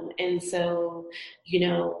 And so,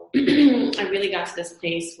 I really got to this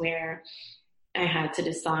place where I had to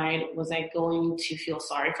decide, was I going to feel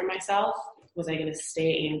sorry for myself? Was I going to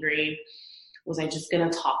stay angry? Was I just going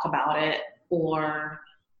to talk about it? Or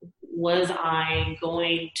was I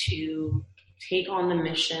going to take on the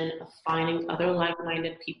mission of finding other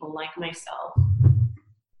like-minded people like myself,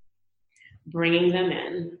 bringing them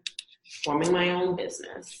in, forming my own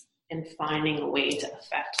business, and finding a way to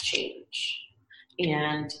affect change?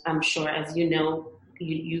 And I'm sure, as you know,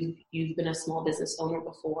 you've been a small business owner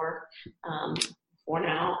before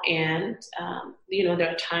now, and there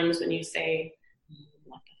are times when you say,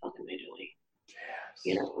 "What the fuck am I doing?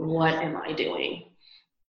 Yes. What am I doing?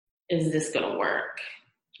 Is this gonna work?"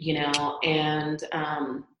 And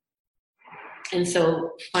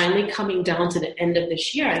so finally coming down to the end of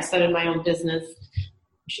this year, I started my own business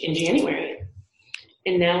in January.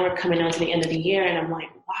 And now we're coming down to the end of the year, and I'm like,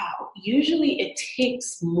 wow, usually it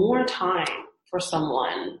takes more time for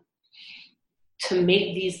someone to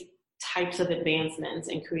make these types of advancements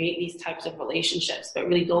and create these types of relationships. But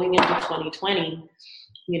really going into 2020,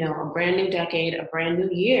 a brand new decade, a brand new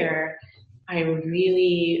year, I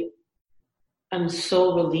really am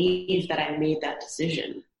so relieved that I made that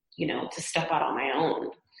decision, to step out on my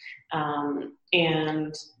own.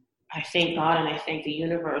 And I thank God and I thank the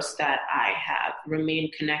universe that I have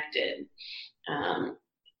remained connected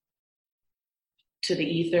to the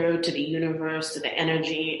ether, to the universe, to the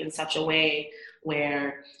energy in such a way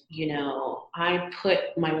where, I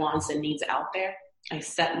put my wants and needs out there. I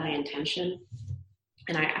set my intention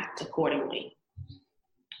and I act accordingly.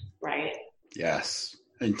 Right? Yes.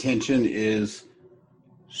 Intention is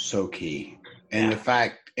so key. And the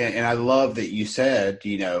fact, and I love that you said,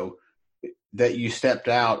 that you stepped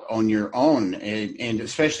out on your own, and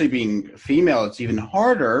especially being female, it's even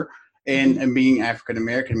harder, and being African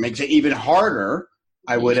American makes it even harder,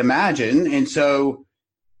 I would imagine. And so,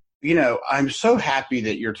 I'm so happy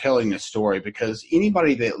that you're telling this story, because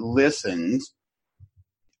anybody that listens,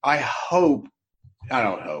 I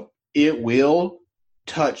don't hope, it will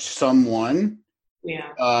touch someone.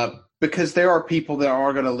 Yeah. Because there are people that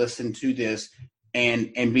are going to listen to this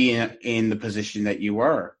and be in the position that you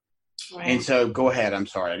were. Right. And so go ahead. I'm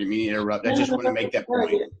sorry. I didn't mean to interrupt. I just want to make that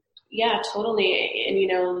point. Yeah, totally. And,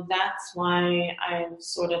 that's why I've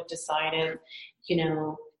sort of decided,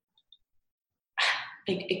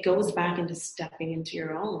 it goes back into stepping into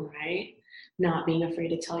your own, right? Not being afraid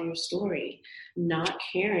to tell your story, not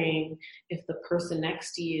caring if the person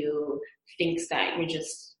next to you thinks that you're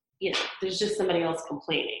just, there's just somebody else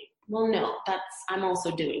complaining. Well, no, I'm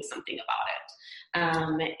also doing something about it.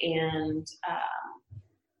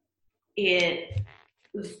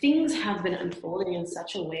 Things have been unfolding in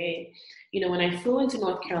such a way, when I flew into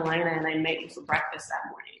North Carolina and I met you for breakfast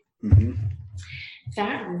that morning,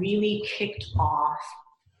 that really kicked off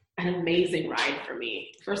an amazing ride for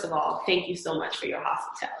me. First of all, thank you so much for your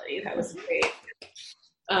hospitality. That was great.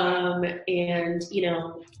 And,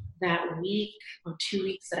 that week or 2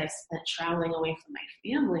 weeks that I spent traveling away from my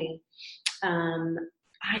family,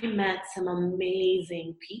 I met some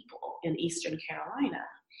amazing people in Eastern Carolina.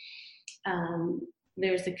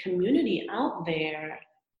 There's a community out there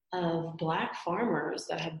of Black farmers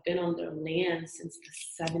that have been on their land since the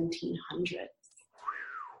 1700s.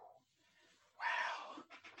 Wow.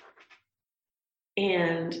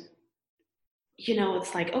 And,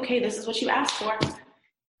 it's like, okay, this is what you asked for.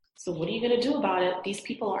 So what are you going to do about it? These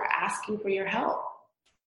people are asking for your help.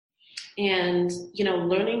 And,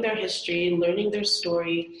 learning their history, learning their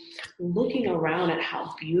story, looking around at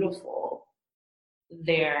how beautiful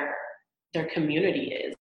their community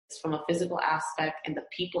is from a physical aspect and the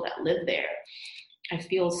people that live there. I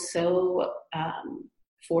feel so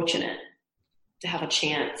fortunate to have a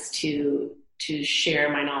chance to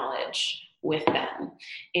share my knowledge with them.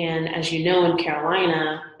 And as you know, in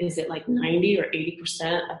Carolina, is it like 90 or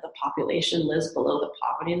 80% of the population lives below the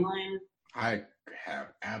poverty line? I have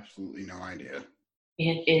absolutely no idea.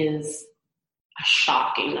 It is a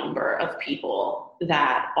shocking number of people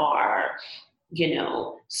that are,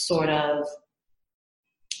 sort of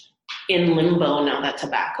in limbo now that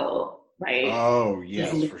tobacco, right? Oh,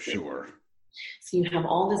 yes, for sure. So you have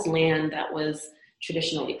all this land that was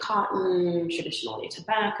traditionally cotton, traditionally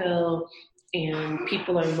tobacco, and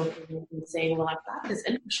people are looking and saying, well, I've got this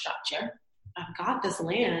infrastructure, I've got this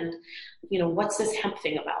land, what's this hemp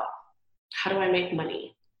thing about? How do I make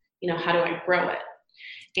money? How do I grow it?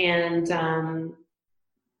 And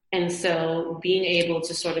so being able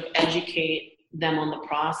to sort of educate them on the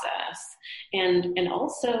process, and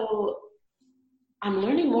also I'm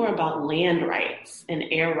learning more about land rights and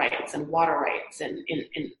air rights and water rights and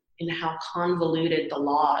how convoluted the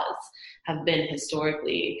laws have been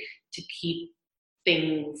historically to keep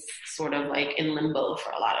things sort of like in limbo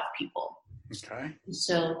for a lot of people. Okay.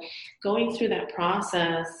 So going through that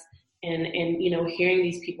process and hearing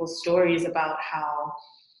these people's stories about how,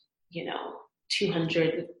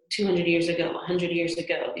 200 years ago, 100 years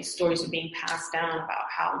ago, these stories are being passed down about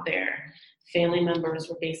how their family members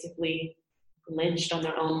were basically lynched on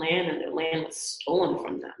their own land and their land was stolen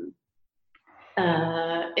from them.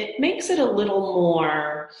 It makes it a little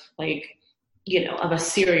more like, of a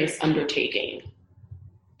serious undertaking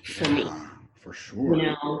for me. For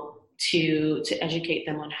sure. To educate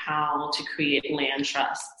them on how to create land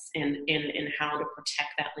trusts and how to protect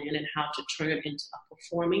that land and how to turn it into a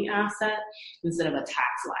performing asset instead of a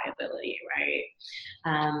tax liability, right?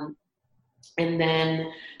 And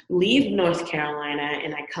then leave North Carolina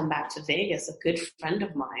and I come back to Vegas. A good friend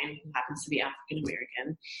of mine who happens to be African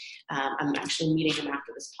American, I'm actually meeting him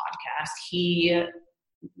after this podcast. He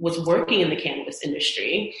was working in the cannabis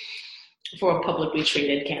industry for a publicly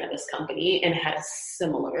traded cannabis company and had a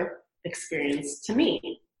similar experience to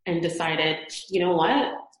me and decided, you know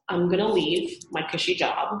what, I'm going to leave my cushy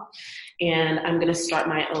job and I'm going to start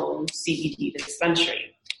my own CBD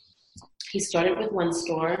dispensary. He started with one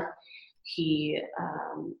store. He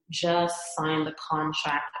just signed the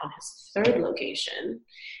contract on his third location,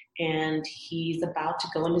 and he's about to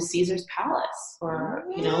go into Caesar's Palace or,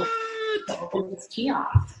 open his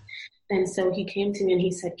kiosk. And so he came to me and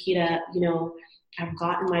he said, Keita, I've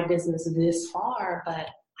gotten my business this far, but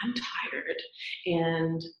I'm tired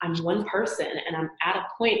and I'm one person and I'm at a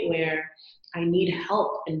point where I need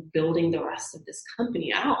help in building the rest of this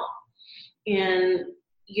company out. And,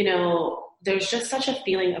 there's just such a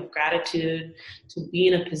feeling of gratitude to be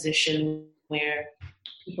in a position where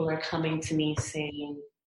people are coming to me saying,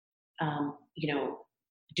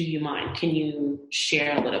 do you mind? Can you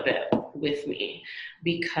share a little bit with me?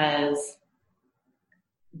 Because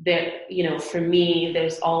there, for me,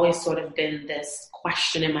 there's always sort of been this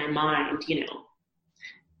question in my mind,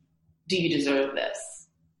 do you deserve this?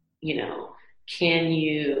 Can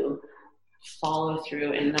you follow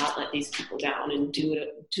through and not let these people down and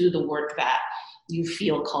do the work that you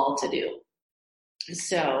feel called to do?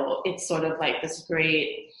 So it's sort of like this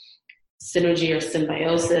great synergy or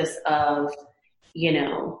symbiosis of,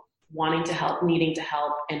 wanting to help, needing to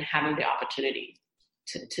help, and having the opportunity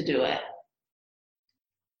to do it.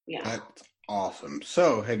 Yeah. That's awesome.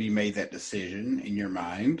 So have you made that decision in your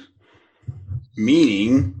mind?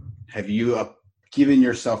 Meaning, have you given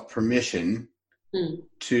yourself permission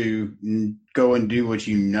to go and do what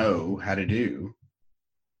you know how to do?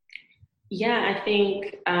 Yeah, I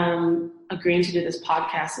think agreeing to do this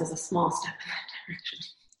podcast is a small step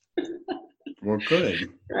in that direction. Well, good.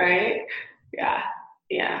 Right?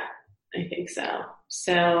 Yeah, I think so.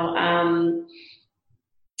 So,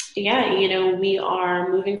 we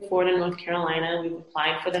are moving forward in North Carolina. We've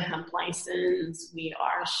applied for the hemp license. We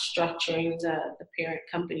are structuring the parent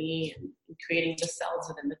company and creating the cells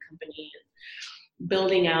within the company and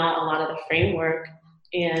building out a lot of the framework.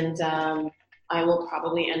 And I will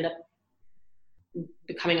probably end up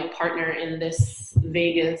becoming a partner in this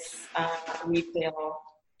Vegas retail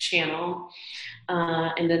channel.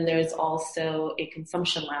 And then there's also a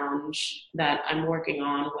consumption lounge that I'm working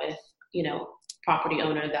on with, property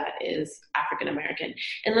owner that is African American.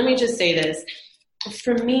 And let me just say this,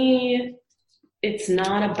 for me, it's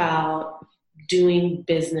not about doing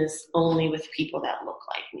business only with people that look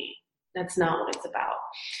like me. That's not what it's about.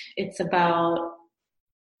 It's about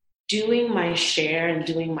doing my share and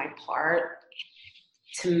doing my part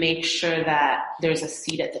to make sure that there's a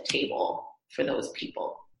seat at the table for those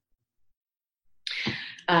people.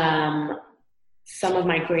 Some of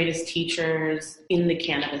my greatest teachers in the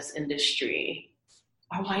cannabis industry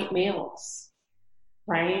are white males,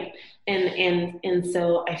 right? And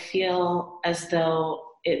so I feel as though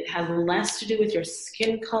it has less to do with your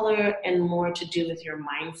skin color and more to do with your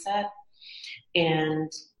mindset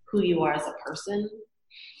and who you are as a person.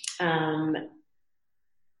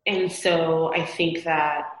 And so I think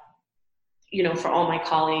that, for all my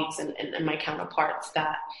colleagues and my counterparts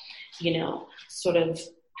that, sort of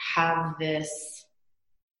have this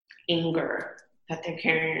anger that they're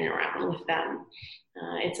carrying around with them,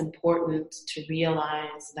 it's important to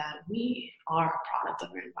realize that we are a product of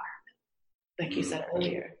our environment, like you said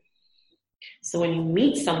earlier. So when you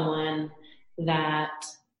meet someone that,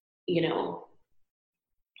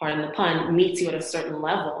 pardon the pun, meets you at a certain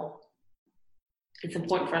level, it's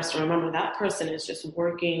important for us to remember that person is just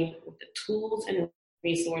working with the tools and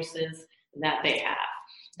resources that they have.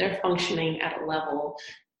 They're functioning at a level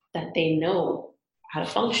that they know how to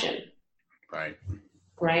function. Right.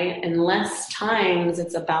 Right? And less times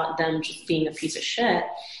it's about them just being a piece of shit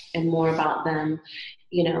and more about them,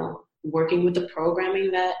 working with the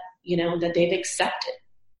programming that, that they've accepted,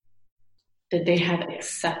 that they have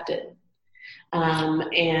accepted.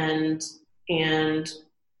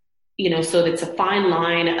 So it's a fine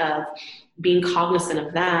line of being cognizant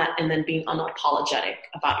of that and then being unapologetic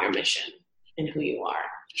about your mission and who you are.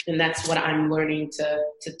 And that's what I'm learning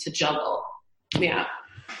to juggle. Yeah.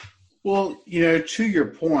 Well, to your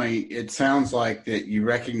point, it sounds like that you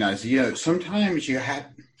recognize, sometimes you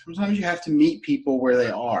have to meet people where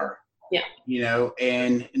they are. Yeah.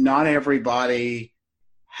 And not everybody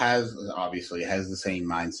obviously has the same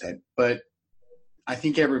mindset, but I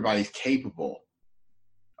think everybody's capable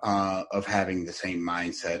of having the same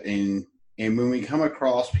mindset. And when we come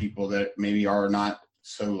across people that maybe are not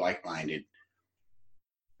so like-minded,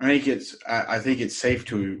 I think it's safe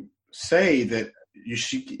to say that you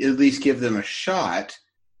should at least give them a shot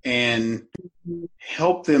and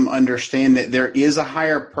help them understand that there is a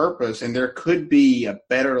higher purpose and there could be a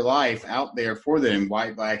better life out there for them,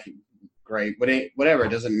 white, black, gray, whatever, it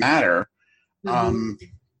doesn't matter. Mm-hmm.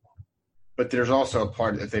 But there's also a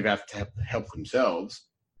part that they have to help themselves.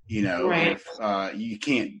 Right. If, you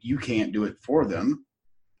can't do it for them.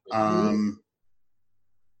 But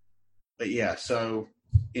yeah, so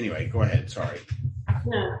anyway, go ahead. Sorry.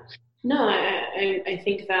 No, I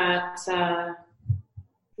think that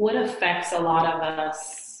what affects a lot of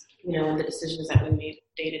us, in the decisions that we make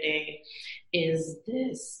day to day is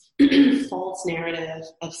this false narrative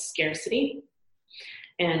of scarcity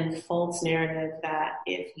and false narrative that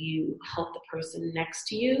if you help the person next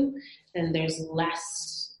to you, then there's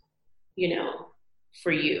less,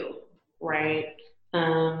 for you, right?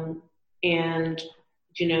 And,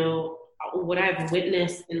 what I've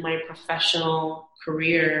witnessed in my professional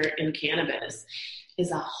career in cannabis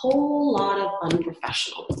is a whole lot of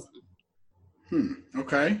unprofessionalism.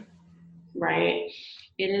 Okay. Right?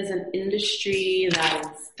 It is an industry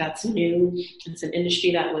that's new. It's an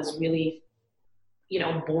industry that was really,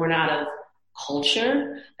 born out of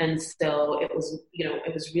culture. And so it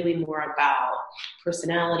was really more about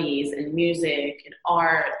personalities and music and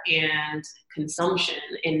art and consumption.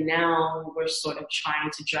 And now we're sort of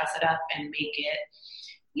trying to dress it up and make it,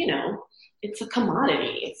 it's a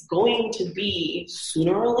commodity. It's going to be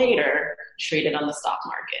sooner or later traded on the stock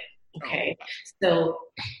market. Okay. So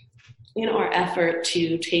in our effort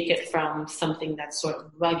to take it from something that's sort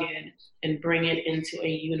of rugged and bring it into a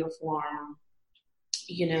uniform,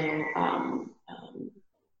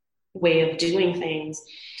 way of doing things,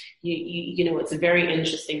 it's very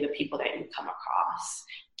interesting the people that you come across.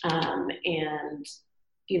 And,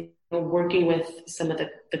 working with some of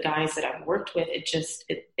the guys that I've worked with,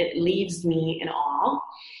 it leaves me in awe.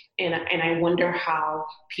 And I wonder how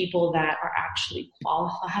people that are actually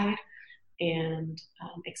qualified and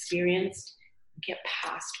experienced get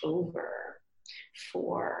passed over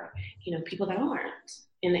for, people that aren't.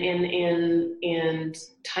 And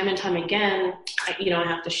time and time again, I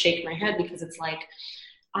have to shake my head because it's like,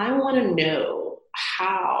 I want to know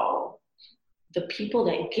how the people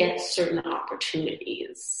that get certain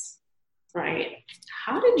opportunities, right?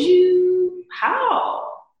 How did you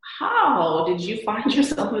find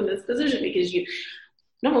yourself in this position? Because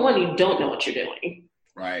number one, you don't know what you're doing.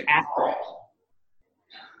 Right. At all.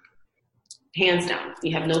 Hands down,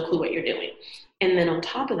 you have no clue what you're doing. And then on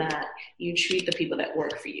top of that, you treat the people that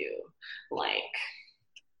work for you like,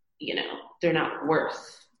 they're not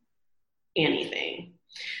worth anything.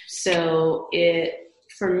 So it,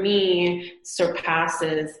 for me,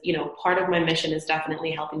 surpasses, part of my mission is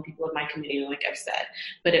definitely helping people in my community, like I've said,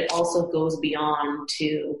 but it also goes beyond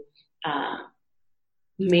to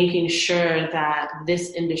making sure that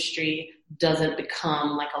this industry doesn't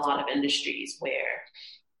become like a lot of industries where,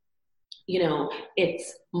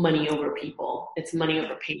 it's money over people, it's money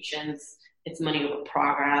over patients, it's money over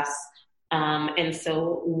progress. And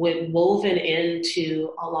so woven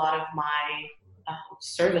into a lot of my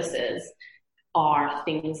services are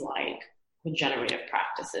things like regenerative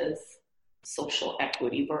practices, social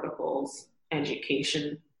equity verticals,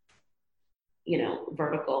 education,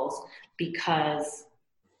 verticals, because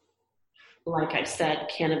like I said,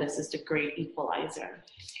 cannabis is the great equalizer.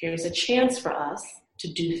 Here's a chance for us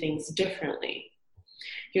to do things differently.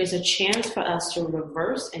 Here's a chance for us to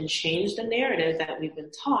reverse and change the narrative that we've been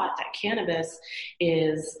taught that cannabis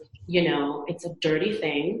is, it's a dirty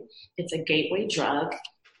thing. It's a gateway drug.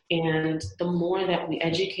 And the more that we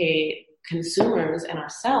educate consumers and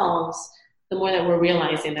ourselves, the more that we're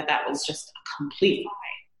realizing that that was just a complete lie.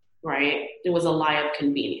 Right? It was a lie of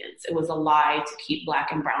convenience. It was a lie to keep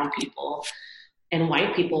Black and brown people and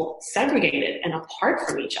white people segregated and apart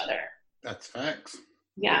from each other. That's facts.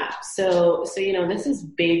 Yeah. So this is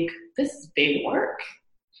big work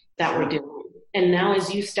that we're doing. And now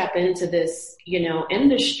as you step into this,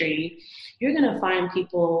 industry, you're going to find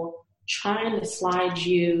people trying to slide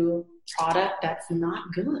you product that's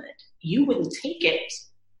not good. You wouldn't take it.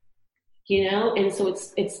 And so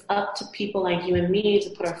it's up to people like you and me to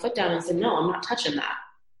put our foot down and say, no, I'm not touching that.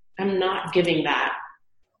 I'm not giving that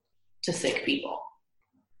to sick people.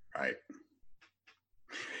 Right.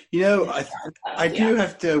 I do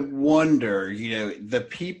have to wonder, the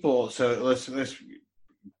people. So let's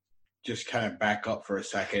just kind of back up for a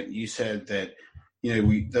second. You said that,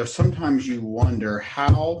 there's sometimes you wonder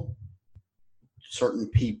how certain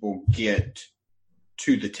people get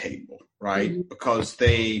to the table, right? Mm-hmm. Because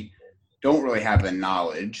they don't really have the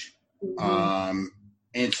knowledge. Mm-hmm.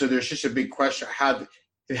 And so there's just a big question how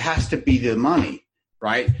it has to be the money,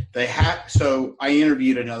 right? So I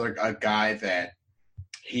interviewed a guy that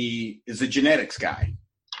he is a genetics guy.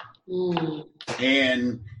 Mm.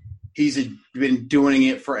 And he's been doing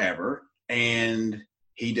it forever, and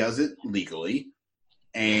he does it legally.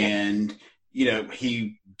 And,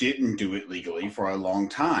 he didn't do it legally for a long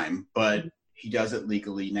time, but he does it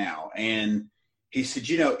legally now. And he said,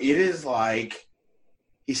 it is like,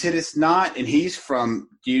 he said it's not, and he's from,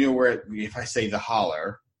 do you know where, if I say the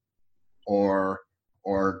Holler, or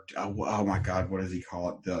oh my God, what does he call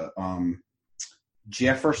it? The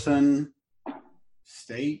Jefferson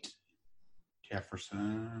State?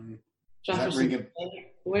 Jefferson.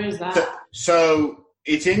 Where is that? So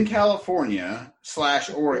it's in California /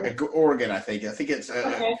 Oregon, I think. I think it's,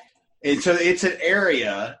 okay. And so it's an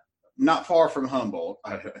area not far from Humboldt,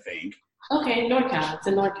 I think. Okay, NorCal. It's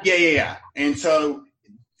in NorCal. Yeah. And so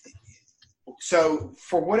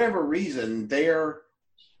for whatever reason, they're,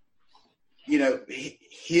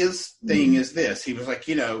 his thing is this. He was like,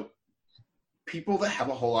 people that have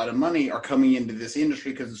a whole lot of money are coming into this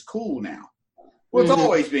industry because it's cool now. Well, it's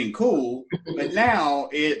always been cool, but now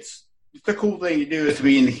it's the cool thing to do is to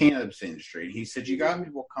be in the cannabis industry. And he said, you got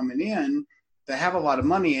people coming in that have a lot of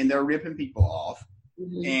money and they're ripping people off,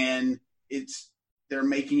 and they're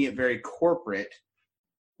making it very corporate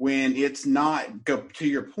when it's not. Go to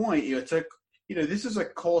your point, it's this is a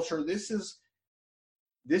culture. This is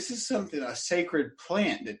something, a sacred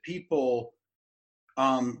plant that people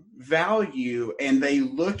value, and they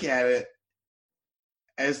look at it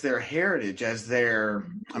as their heritage, as their,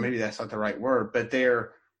 maybe that's not the right word, but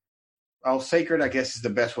sacred, I guess, is the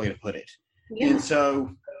best way to put it. Yeah. And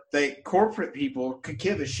so corporate people could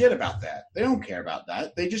give a shit about that. They don't care about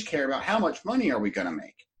that. They just care about how much money are we going to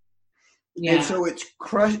make. Yeah. And so it's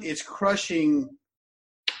crushing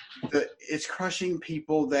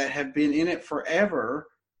people that have been in it forever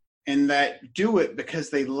and that do it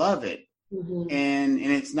because they love it. Mm-hmm. And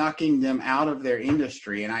it's knocking them out of their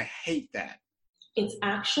industry. And I hate that. It's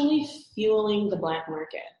actually fueling the black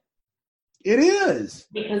market. It is.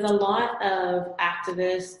 Because a lot of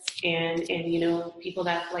activists and people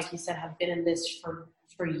that, like you said, have been in this for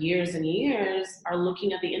years and years are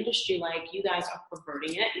looking at the industry like, you guys are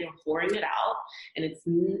perverting it, you're whoring it out, and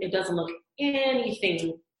it doesn't look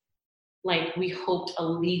anything like we hoped a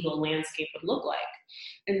legal landscape would look like.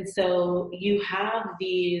 And so you have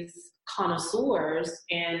these connoisseurs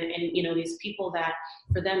and these people that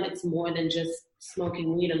for them it's more than just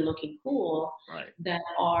smoking weed and looking cool, right, that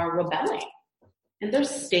are rebelling, and they're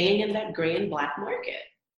staying in that gray and black market.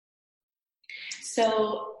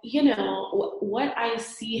 So what I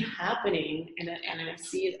see happening, and I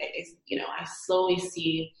see it, I slowly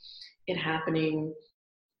see it happening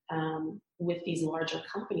with these larger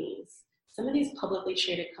companies. Some of these publicly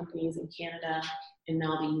traded companies in Canada and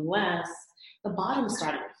now the US, the bottom's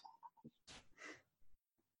starting to fall.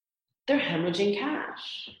 They're hemorrhaging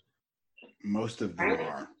cash. Most of them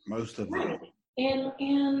are. Most of them.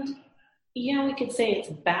 And yeah, we could say it's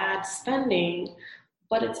bad spending,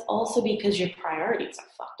 but it's also because your priorities are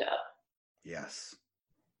fucked up. Yes.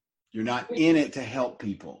 You're not in it to help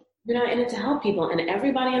people. And to help people, and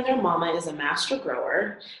everybody and their mama is a master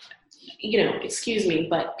grower. Excuse me,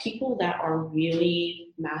 but people that are really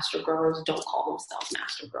master growers don't call themselves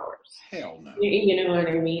master growers. Hell no. You know what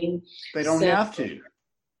I mean? They don't have to.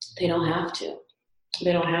 They don't have to.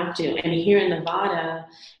 They don't have to. And here in Nevada,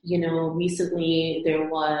 recently there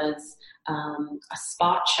was a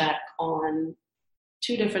spot check on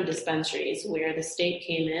 2 different dispensaries where the state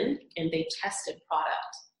came in and they tested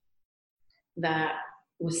product that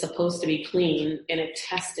was supposed to be clean, and it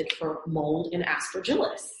tested for mold and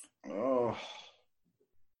aspergillus. Oh.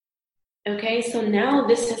 Okay, so now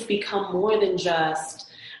this has become more than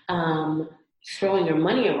just throwing your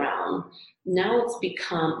money around. Now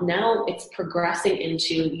it's progressing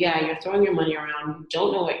into, you're throwing your money around, you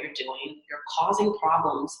don't know what you're doing, you're causing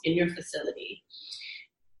problems in your facility,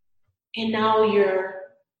 and now you're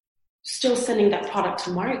still sending that product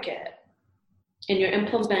to market, and you're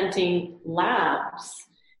implementing labs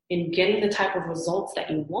and getting the type of results that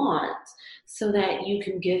you want so that you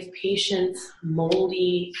can give patients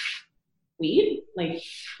moldy weed,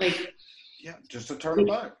 just a turn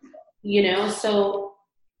buck. And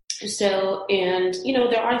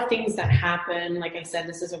there are things that happen. Like I said,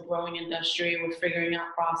 this is a growing industry. We're figuring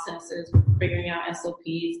out processes, we're figuring out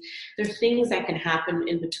SOPs. There are things that can happen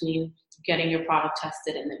in between getting your product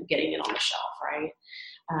tested and then getting it on the shelf, right?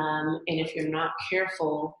 And if you're not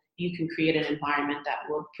careful, you can create an environment that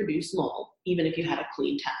will produce mold, even if you had a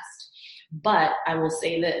clean test. But I will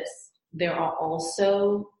say this, there are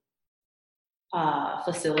also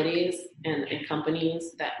facilities and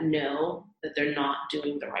companies that know that they're not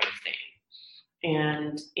doing the right thing.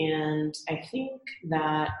 And I think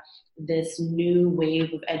that this new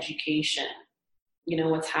wave of education,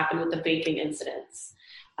 what's happened with the vaping incidents,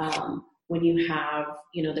 when you have,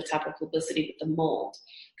 the type of publicity with the mold,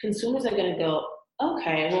 consumers are going to go,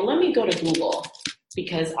 okay, well, let me go to Google,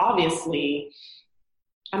 because obviously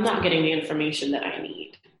I'm not getting the information that I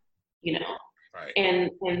need, Right.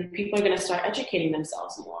 And people are going to start educating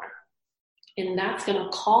themselves more. And that's going to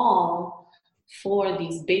call for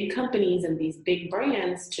these big companies and these big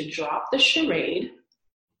brands to drop the charade,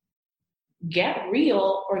 get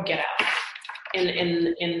real, or get out.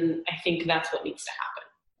 And I think that's what needs to happen.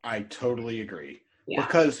 I totally agree. Yeah.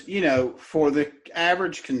 Because, for the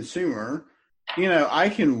average consumer, I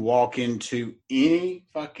can walk into any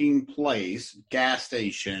fucking place, gas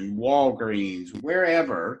station, Walgreens,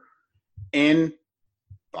 wherever, and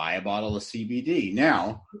buy a bottle of CBD.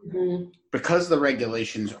 Now, because the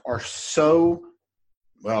regulations are so,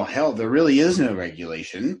 well, hell, there really is no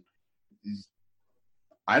regulation.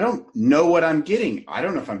 I don't know what I'm getting. I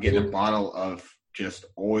don't know if I'm getting a bottle of just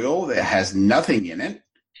oil that has nothing in it.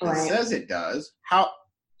 It says it does. How?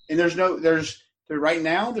 And right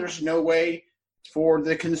now, there's no way for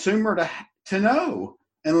the consumer to know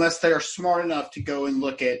unless they are smart enough to go and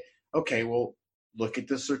look at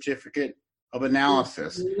the certificate of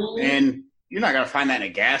analysis. And you're not going to find that in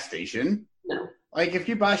a gas station. No. Like, if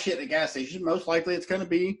you buy shit at a gas station, most likely it's going to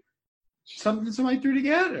be something somebody threw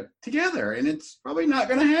together, and it's probably not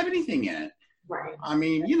going to have anything in it. Right. I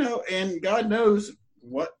mean, and God knows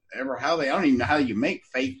I don't even know how you make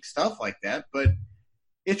fake stuff like that, but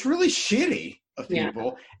it's really shitty of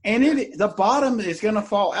people. Yeah. And the bottom is going to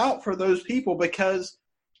fall out for those people because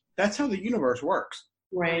that's how the universe works.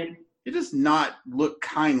 Right. It does not look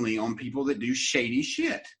kindly on people that do shady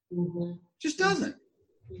shit. Mm-hmm. Just doesn't.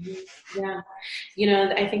 Mm-hmm.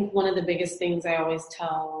 Yeah. I think one of the biggest things I always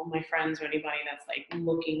tell my friends or anybody that's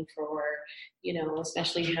looking for,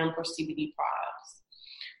 especially hemp or CBD products,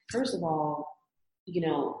 first of all,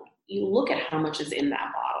 you look at how much is in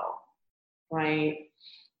that bottle, right?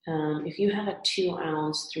 If you have a 2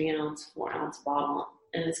 ounce, 3 ounce, 4 ounce bottle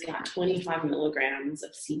and it's got 25 milligrams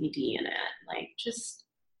of CBD in it,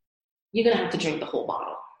 you're going to have to drink the whole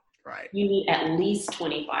bottle. Right. You need at least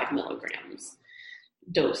 25 milligrams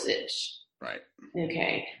dosage. Right.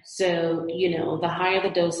 Okay. So, the higher the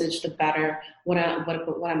dosage, the better. What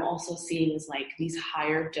I'm also seeing is these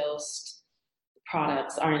higher dosed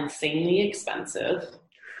products are insanely expensive.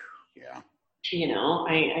 Yeah.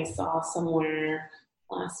 I saw somewhere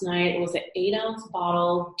last night, it was an 8 ounce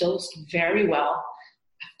bottle dosed very well,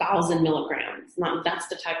 1,000 milligrams. Now that's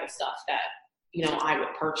the type of stuff that, I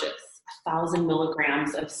would purchase. 1,000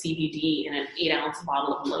 milligrams of CBD in an 8 ounce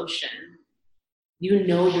bottle of lotion. You're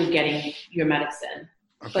getting your medicine,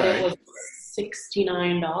 okay. But it was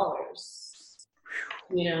 $69.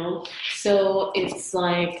 So it's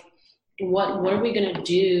what are we going to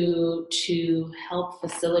do to help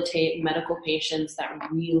facilitate medical patients that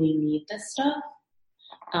really need this stuff?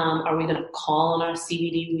 Are we going to call on our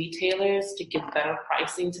CBD retailers to give better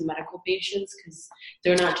pricing to medical patients? Because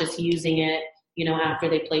they're not just using it, after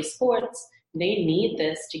they play sports. They need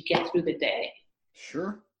this to get through the day.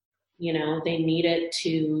 Sure. They need it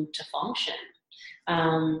to function.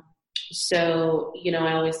 So,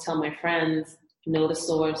 I always tell my friends, know the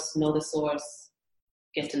source,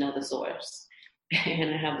 get to know the source.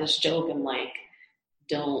 And I have this joke, I'm like,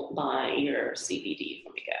 don't buy your CBD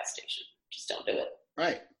from a gas station. Just don't do it.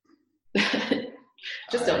 Right.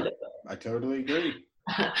 Don't do it. I totally agree.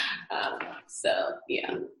 So,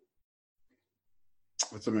 yeah.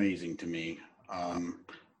 It's amazing to me.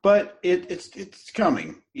 But it's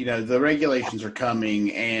coming. The regulations are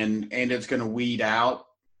coming, and it's going to weed out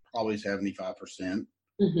probably 75%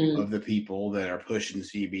 of the people that are pushing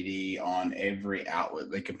CBD on every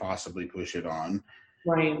outlet they can possibly push it on.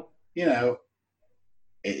 Right.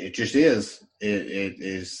 It just is. It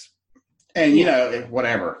is. And,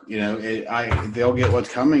 whatever, they'll get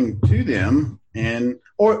what's coming to them, and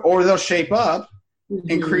or they'll shape up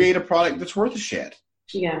and create a product that's worth a shit.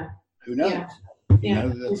 Yeah. Who knows? Yeah,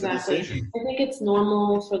 That's exactly. a decision. I think it's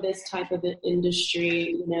normal for this type of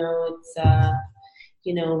industry. It's,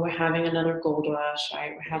 we're having another gold rush,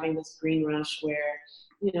 right? We're having this green rush where,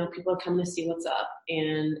 people are coming to see what's up,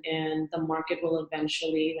 and the market will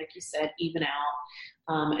eventually, like you said, even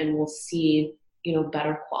out, and we'll see,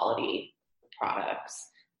 better quality products.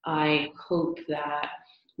 I hope that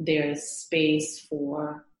there's space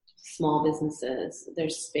for small businesses.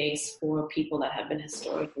 There's space for people that have been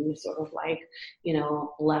historically sort of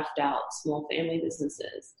left out, small family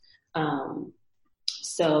businesses.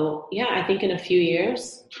 So yeah, I think in a few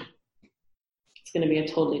years, it's going to be a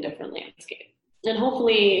totally different landscape. And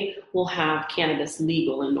hopefully we'll have cannabis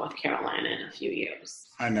legal in North Carolina in a few years.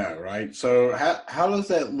 I know, right? So how is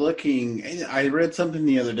that looking? I read something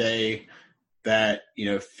the other day that,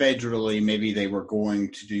 federally, maybe they were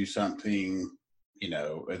going to do something,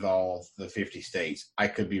 with all the 50 states. I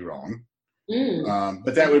could be wrong.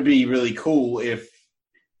 But that would be really cool if,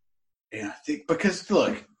 because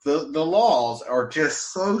look, the laws are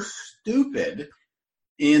just so stupid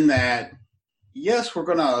in that, yes, we're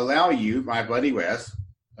going to allow you, my buddy Wes,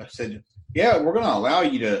 I said, yeah, we're going to allow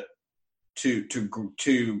you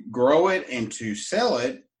to grow it and to sell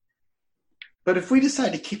it. But if we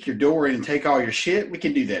decide to kick your door in and take all your shit, we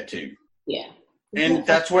can do that too. Yeah. And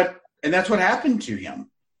that's what happened to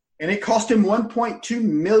him. And it cost him $1.2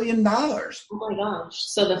 million. Oh my gosh.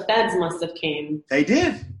 So the feds must have came. They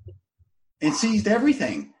did. And seized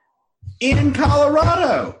everything. In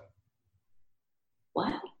Colorado.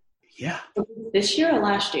 What? Yeah. This year or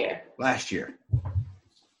last year? Last year.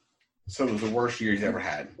 So it was the worst year he's ever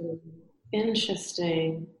had.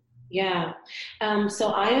 Interesting. Yeah.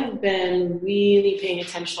 So I have been really paying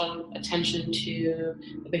attention to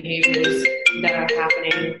the behaviors that are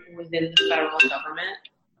happening within the federal government.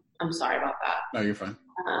 I'm sorry about that. No, you're fine.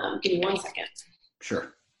 Give me 1 second.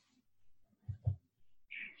 Sure.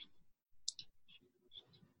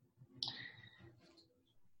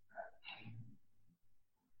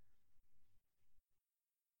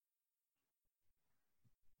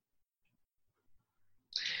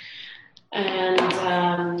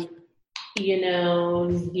 And,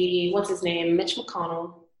 what's his name? Mitch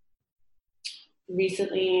McConnell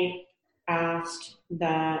recently asked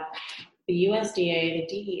that the USDA, the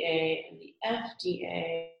DEA, and the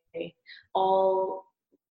FDA all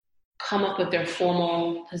come up with their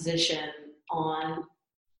formal position on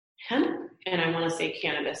hemp, and I want to say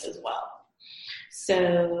cannabis as well.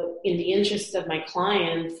 So in the interest of my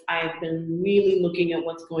clients, I've been really looking at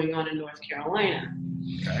what's going on in North Carolina.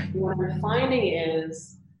 Okay. What I'm finding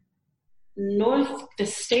is the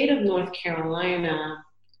state of North Carolina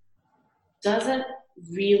doesn't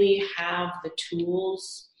really have the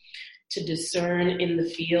tools to discern in the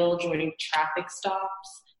field during traffic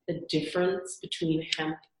stops the difference between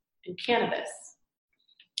hemp and cannabis.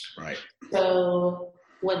 Right. So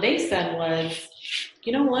what they said was,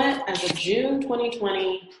 you know what? As of June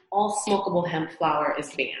 2020, all smokable hemp flower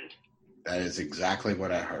is banned. That is exactly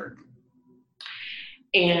what I heard.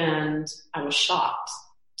 And I was shocked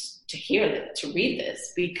to hear that, to read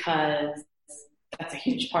this, because that's a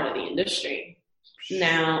huge part of the industry.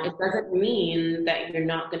 Now, it doesn't mean that you're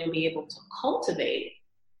not going to be able to cultivate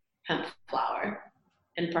hemp flower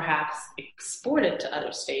and perhaps export it to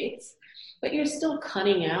other states, but you're still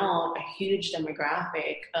cutting out a huge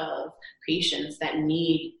demographic of patients that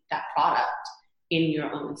need that product in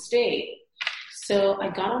your own state. So I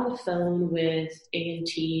got on the phone with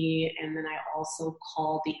A&T, and then I also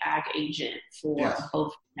called the ag agent for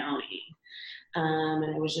Beaufort County.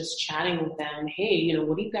 And I was just chatting with them. Hey, you know,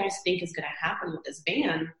 what do you guys think is going to happen with this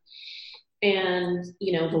ban? And,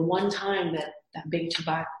 you know, the one time that big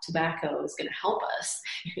tobacco is going to help us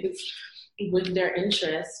is with their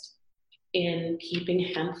interest in keeping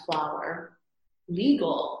hemp flower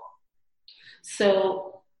legal.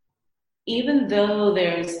 So even though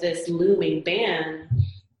there's this looming ban,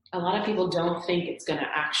 a lot of people don't think it's going to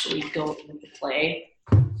actually go into play.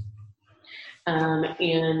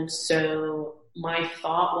 And so my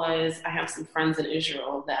thought was, I have some friends in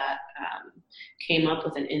Israel that came up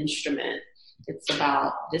with an instrument. It's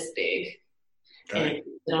about this big, and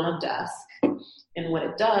it's on a desk. And what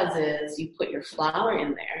it does is you put your flower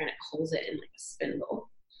in there and it holds it in like a spindle.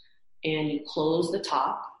 And you close the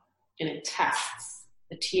top and it tests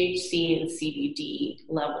the THC and CBD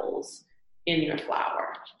levels in your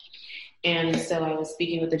flower. And so I was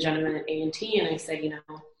speaking with the gentleman at A&T and I said, you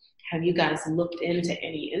know, have you guys looked into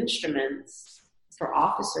any instruments for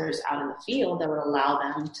officers out in the field that would allow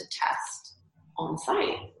them to test on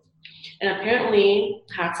site? And apparently,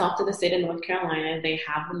 hats off to the state of North Carolina, they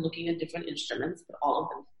have been looking at different instruments, but all of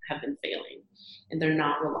them have been failing, and they're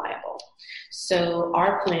not reliable. So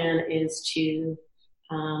our plan is to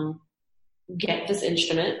get this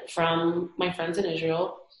instrument from my friends in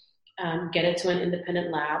Israel, get it to an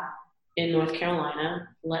independent lab in North Carolina,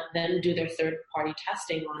 let them do their third-party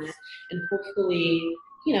testing on it, and hopefully,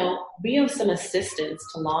 you know, be of some assistance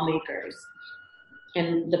to lawmakers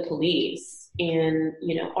and the police in,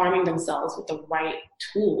 you know, arming themselves with the right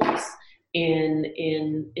tools in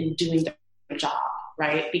doing their job,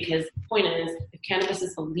 right? Because the point is, if cannabis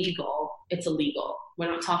is illegal, it's illegal.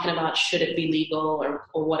 We're not talking about should it be legal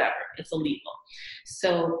or whatever. It's illegal.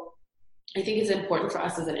 So I think it's important for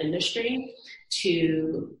us as an industry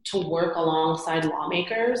to work alongside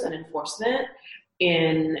lawmakers and enforcement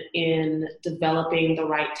in developing the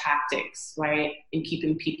right tactics, right, in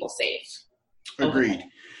keeping people safe. Agreed. Okay.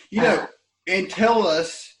 You know, and tell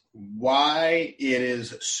us why it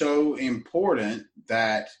is so important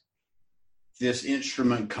that this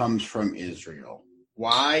instrument comes from Israel.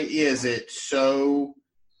 Why is it so?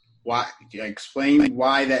 Why? Explain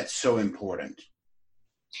why that's so important.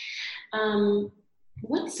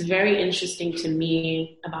 What's very interesting to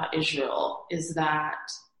me about Israel is that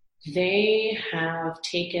they have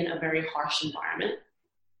taken a very harsh environment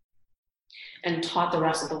and taught the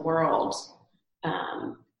rest of the world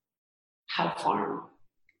how to farm.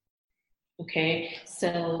 Okay,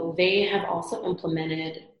 so they have also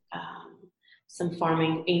implemented some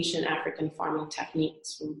ancient African farming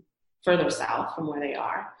techniques from further south from where they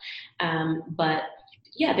are. But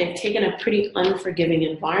yeah, they've taken a pretty unforgiving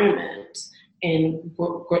environment and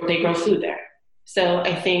they grow food there. So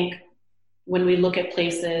I think when we look at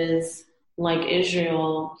places like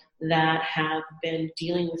Israel that have been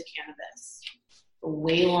dealing with cannabis for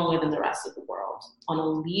way longer than the rest of the world on a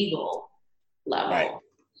legal level. Right.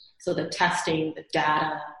 So the testing, the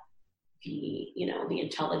data, the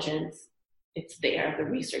intelligence, it's there. The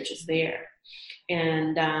research is there.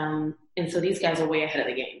 And so these guys are way ahead of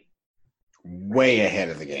the game. Way ahead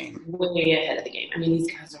of the game. Way ahead of the game. I mean,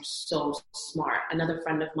 these guys are so smart. Another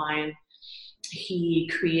friend of mine, he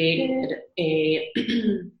created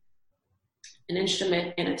an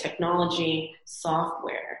instrument and a technology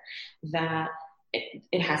software that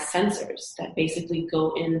it has sensors that basically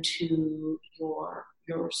go into your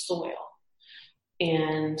soil,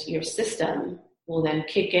 and your system will then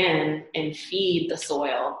kick in and feed the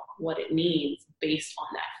soil what it needs based on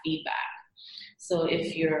that feedback. So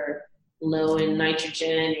if you're low in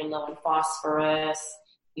nitrogen, you're low in phosphorus,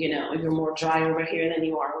 you're more dry over here than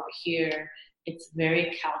you are over here, it's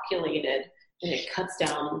very calculated and it cuts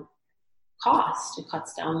down cost, it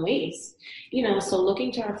cuts down waste. So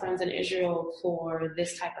looking to our friends in Israel for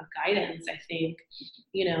this type of guidance, I think,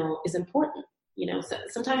 is important. So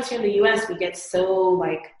sometimes here in the US, we get so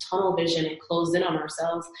tunnel vision and closed in on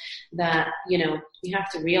ourselves that, we have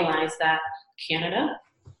to realize that Canada,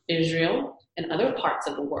 Israel, and other parts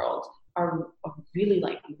of the world are really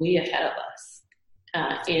way ahead of us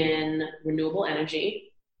in renewable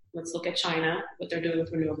energy. Let's look at China, what they're doing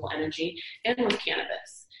with renewable energy and with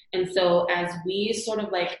cannabis. And so as we sort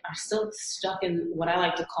of are still stuck in what I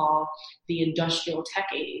like to call the industrial tech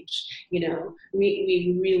age,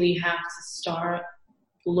 we really have to start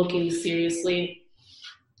looking seriously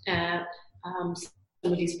at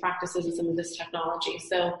some of these practices and some of this technology.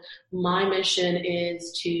 So my mission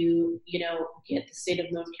is to, get the state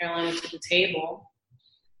of North Carolina to the table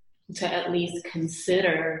to at least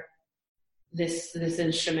consider this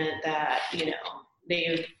instrument that,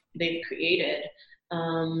 they've created.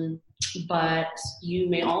 But you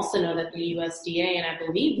may also know that the USDA and I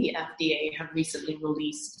believe the FDA have recently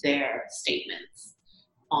released their statements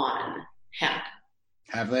on hemp.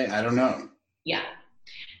 Have they? I don't know. Yeah.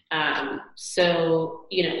 So,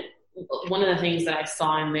 one of the things that I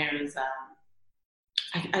saw in there is,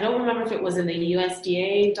 I don't remember if it was in the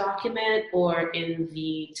USDA document or in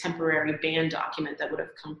the temporary ban document that would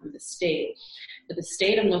have come from the state. But the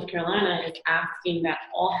state of North Carolina is asking that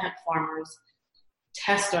all hemp farmers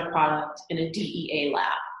test their product in a DEA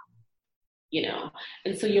lab,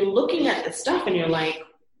 And so you're looking at the stuff and you're like,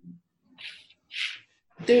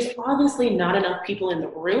 there's obviously not enough people in the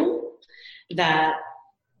room that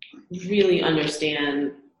really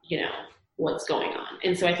understand, what's going on.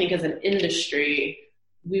 And so I think as an industry,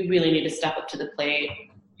 we really need to step up to the plate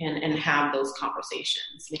and have those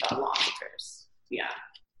conversations with our lawmakers. Yeah.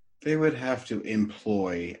 They would have to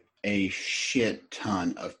employ a shit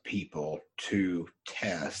ton of people to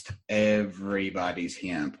test everybody's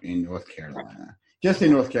hemp in North Carolina. Just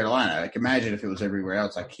in North Carolina. Like, imagine if it was everywhere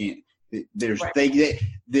else. I can't. There's right.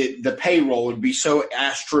 The payroll would be so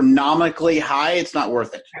astronomically high. It's not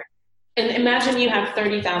worth it. And imagine you have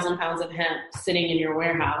 30,000 pounds of hemp sitting in your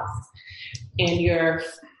warehouse, and you're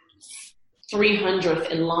 300th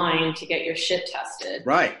in line to get your shit tested.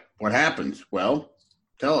 Right. What happens? Well,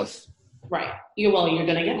 tell us. Right. You're going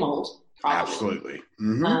to get mold. Probably. Absolutely.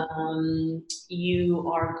 Mm-hmm.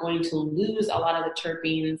 You are going to lose a lot of the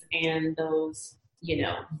terpenes and those,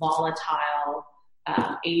 volatile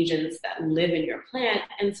agents that live in your plant,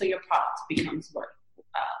 and so your product becomes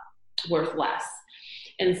worth less.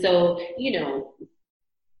 And so,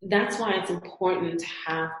 that's why it's important to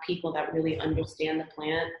have people that really understand the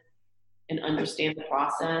plant and understand the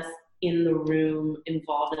process in the room,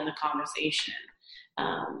 involved in the conversation,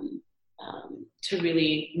 to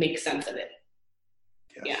really make sense of it.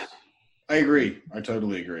 Yes. Yeah. I agree. I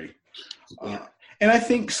totally agree. And I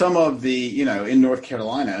think some of the, in North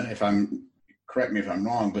Carolina, correct me if I'm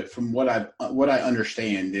wrong, but from what I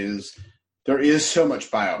understand is there is so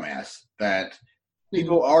much biomass that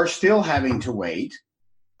people are still having to wait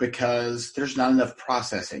because there's not enough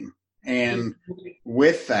processing. And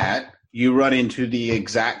with that, you run into the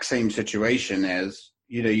exact same situation as,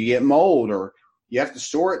 you get mold or you have to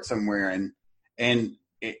store it somewhere. And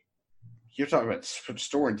you're talking about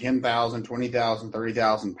storing 10,000, 20,000,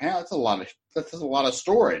 30,000 pounds. That's a lot of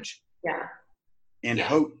storage. Yeah.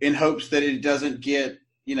 In hopes that it doesn't get,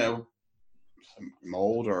 some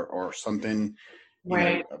mold or something.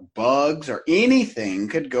 Right. Bugs or anything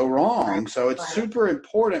could go wrong. So it's super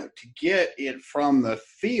important to get it from the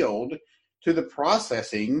field to the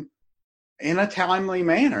processing in a timely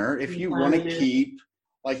manner if you want to keep,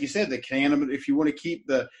 like you said, if you want to keep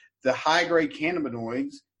the high grade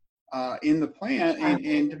cannabinoids in the plant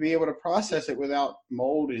and to be able to process it without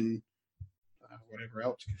mold and whatever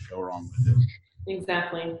else could go wrong with it.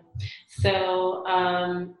 Exactly. So,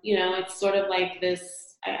 it's sort of like this.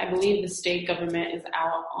 I believe the state government is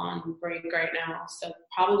out on break right now, so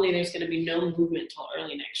probably there's going to be no movement till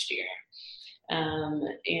early next year. And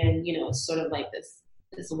it's sort of like this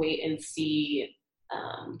wait and see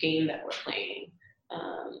game that we're playing.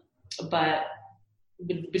 But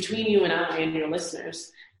between you and I and your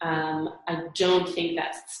listeners, I don't think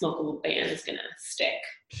that smokable ban is going to stick.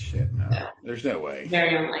 Shit, no. So, there's no way.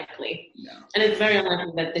 Very unlikely. No. And it's very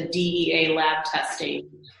unlikely that the DEA lab testing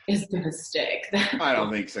is going to stick. I don't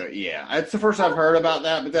think so. Yeah. It's the first I've heard about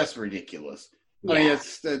that, but that's ridiculous. I mean,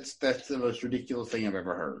 that's the most ridiculous thing I've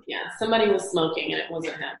ever heard. Yeah. Somebody was smoking and it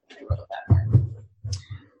wasn't him. They wrote that part.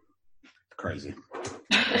 Crazy.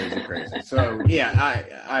 So, yeah,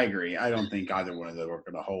 I agree. I don't think either one of them are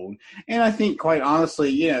going to hold. And I think, quite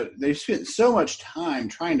honestly, they've spent so much time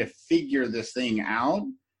trying to figure this thing out.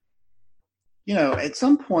 At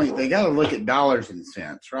some point, they got to look at dollars and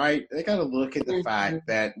cents, right? They got to look at the fact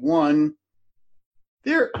that, one,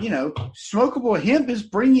 smokable hemp is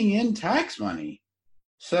bringing in tax money.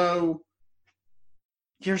 So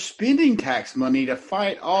you're spending tax money to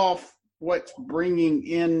fight off what's bringing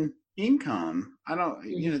in income. I don't,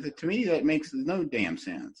 to me, that makes no damn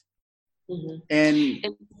sense. Mm-hmm. And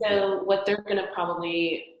so what they're going to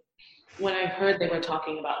probably, when I heard they were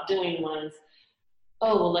talking about doing was,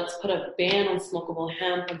 let's put a ban on smokable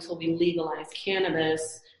hemp until we legalize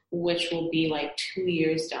cannabis, which will be like 2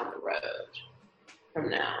 years down the road from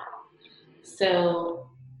now. So,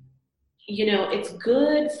 it's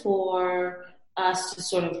good for us to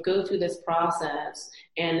sort of go through this process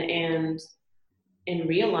and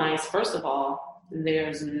realize, first of all,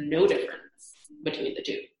 there's no difference between the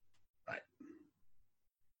two.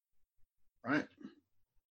 Right.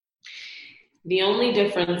 The only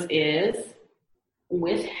difference is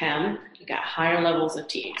with hemp, you got higher levels of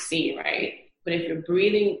THC, right? But if you're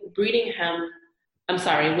breeding hemp,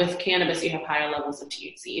 with cannabis, you have higher levels of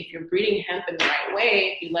THC. If you're breeding hemp in the right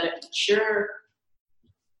way, if you let it mature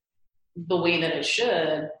the way that it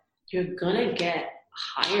should, you're gonna get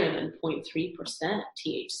higher than 0.3%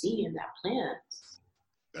 THC in that plant.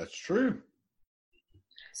 That's true.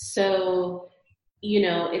 So,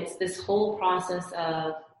 it's this whole process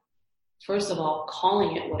of, first of all,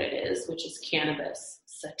 calling it what it is, which is cannabis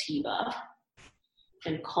sativa,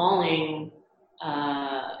 and calling,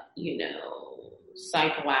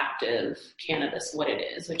 psychoactive cannabis what it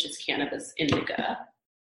is, which is cannabis indica.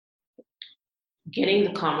 Getting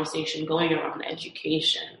the conversation going around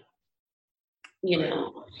education,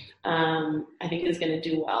 I think is going to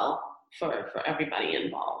do well for everybody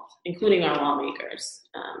involved, including our lawmakers.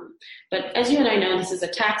 But as you and I know, this is a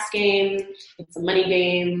tax game. It's a money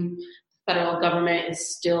game. The federal government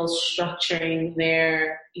is still structuring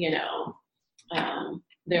their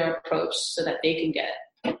approach so that they can get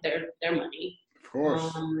their money. Of course.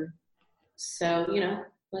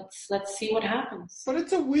 Let's see what happens. But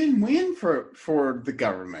it's a win-win for the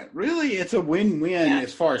government. Really, it's a win-win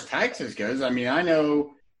as far as taxes goes. I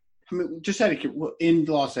know, just out of in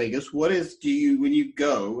Las Vegas, when you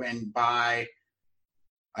go and buy,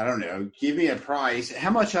 I don't know, give me a price. How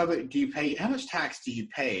much of it do you pay? How much tax do you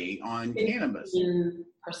pay on cannabis? 15%.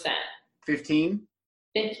 15?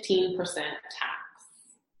 15% tax.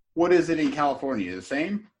 What is it in California? The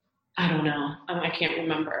same? I don't know. I can't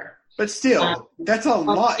remember. But still, that's a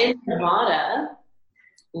lot. In Nevada,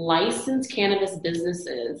 licensed cannabis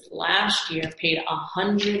businesses last year paid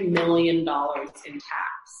 $100 million in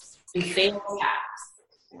tax, in sales tax.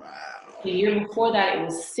 Wow. The year before that, it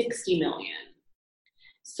was $60 million.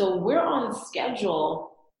 So we're on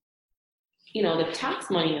schedule. The tax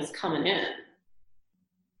money is coming in,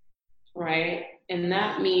 right? And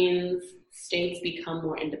that means states become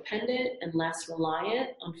more independent and less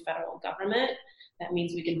reliant on federal government. That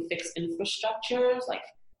means we can fix infrastructures like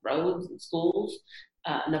roads and schools.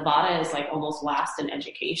 Nevada is like almost last in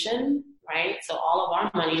education, right? So all of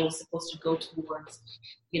our money was supposed to go towards,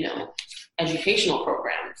 educational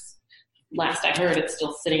programs. Last I heard, it's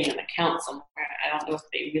still sitting in an account somewhere. I don't know if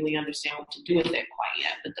they really understand what to do with it quite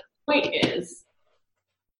yet. But the point is,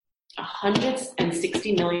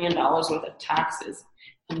 $160 million worth of taxes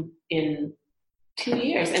in 2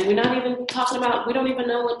 years. And we're not even talking about, we don't even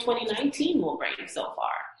know what 2019 will bring so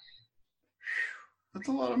far. That's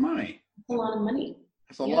a lot of money. That's a lot of money.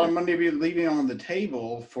 It's a lot of money to be leaving on the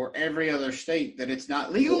table for every other state that it's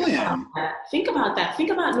not legal in. Think about that. Think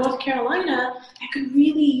about North Carolina that could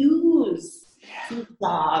really use some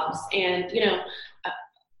jobs. And,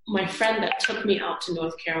 my friend that took me out to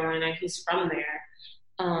North Carolina, he's from there.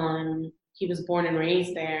 He was born and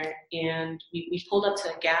raised there. And we pulled up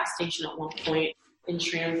to a gas station at one point in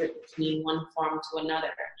transit between one farm to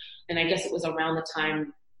another. And I guess it was around the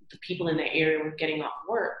time the people in the area were getting off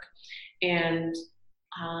work. And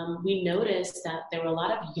we noticed that there were a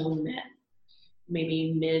lot of young men,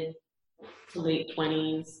 maybe mid to late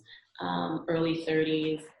 20s, early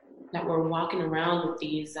 30s, that were walking around with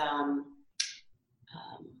these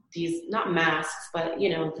not masks, but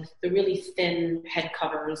the really thin head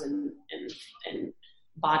covers and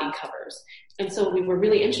body covers. And so we were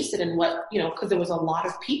really interested in what, because there was a lot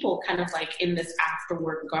of people kind of like in this after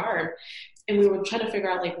work garb. And we were trying to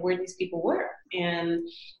figure out like where these people were. And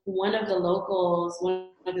one of the locals, one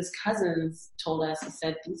of his cousins told us, he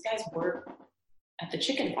said, these guys work at the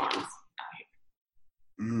chicken farms out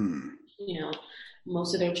here.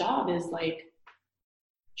 Most of their job is like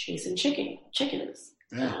chasing chickens.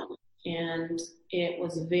 Yeah. And it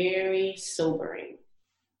was very sobering,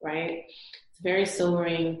 right? It's very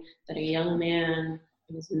sobering that a young man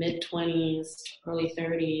in his mid-20s, early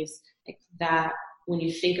 30s, like that, when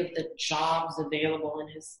you think of the jobs available in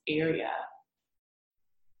his area,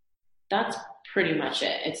 that's pretty much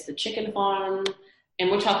it. It's the chicken farm,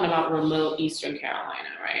 and we're talking about remote Eastern Carolina,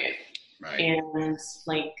 right? Right. And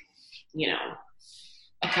like,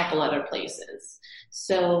 a couple other places.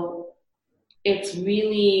 So it's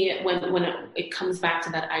really, when it comes back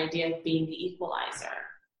to that idea of being the equalizer,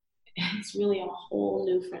 it's really a whole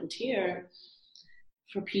new frontier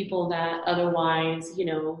for people that otherwise,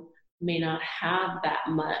 may not have that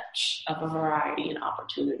much of a variety and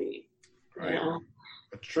opportunity. Right.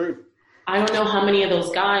 That's true. I don't know how many of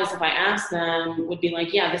those guys, if I asked them, would be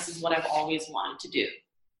like, yeah, this is what I've always wanted to do.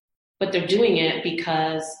 But they're doing it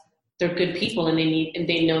because they're good people and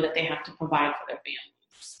they know that they have to provide for their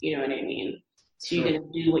families. You know what I mean? So you're going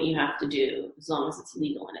to do what you have to do as long as it's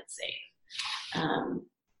legal and it's safe.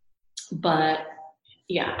 But,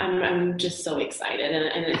 yeah, I'm just so excited,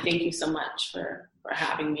 and thank you so much for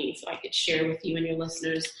having me, so I could share with you and your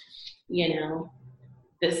listeners,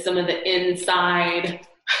 some of the inside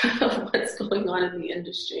of what's going on in the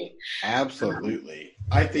industry. Absolutely.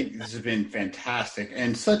 I think this has been fantastic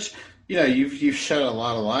and such, you've shed a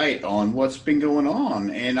lot of light on what's been going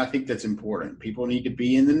on. And I think that's important. People need to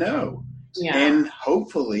be in the know. Yeah. And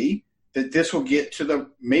hopefully that this will get to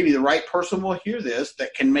maybe the right person will hear this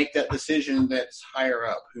that can make that decision that's higher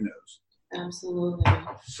up. Who knows? Absolutely.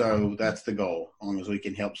 So that's the goal. As long as we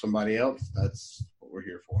can help somebody else, that's what we're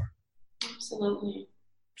here for. Absolutely.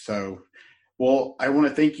 So, well, I want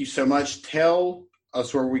to thank you so much. Tell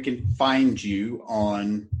us where we can find you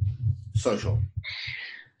on social.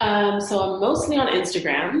 So I'm mostly on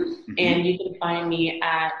Instagram, and you can find me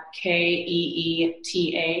at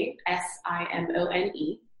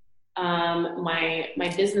KeetaSimone.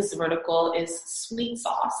 My business vertical is Sweet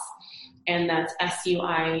Sauce, and that's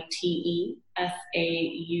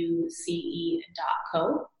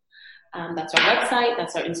SuiteSauce.co. That's our website.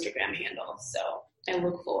 That's our Instagram handle. So I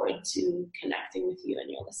look forward to connecting with you and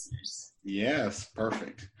your listeners. Yes,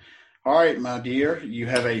 perfect. All right, my dear, you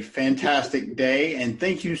have a fantastic day, and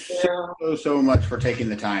thank you so much for taking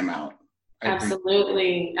the time out.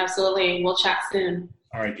 Absolutely. We'll chat soon.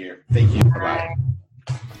 All right, dear. Thank you. Bye-bye.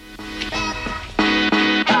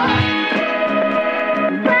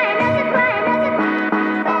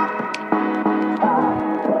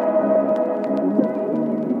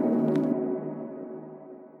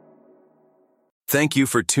 Thank you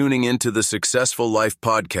for tuning into the Successful Life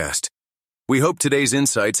podcast. We hope today's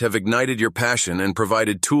insights have ignited your passion and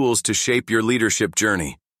provided tools to shape your leadership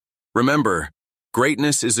journey. Remember,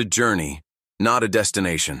 greatness is a journey, not a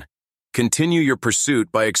destination. Continue your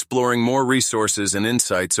pursuit by exploring more resources and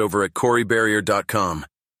insights over at CoreyBarrier.com.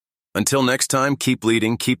 Until next time, keep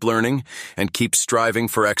leading, keep learning, and keep striving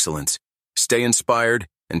for excellence. Stay inspired,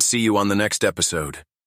 and see you on the next episode.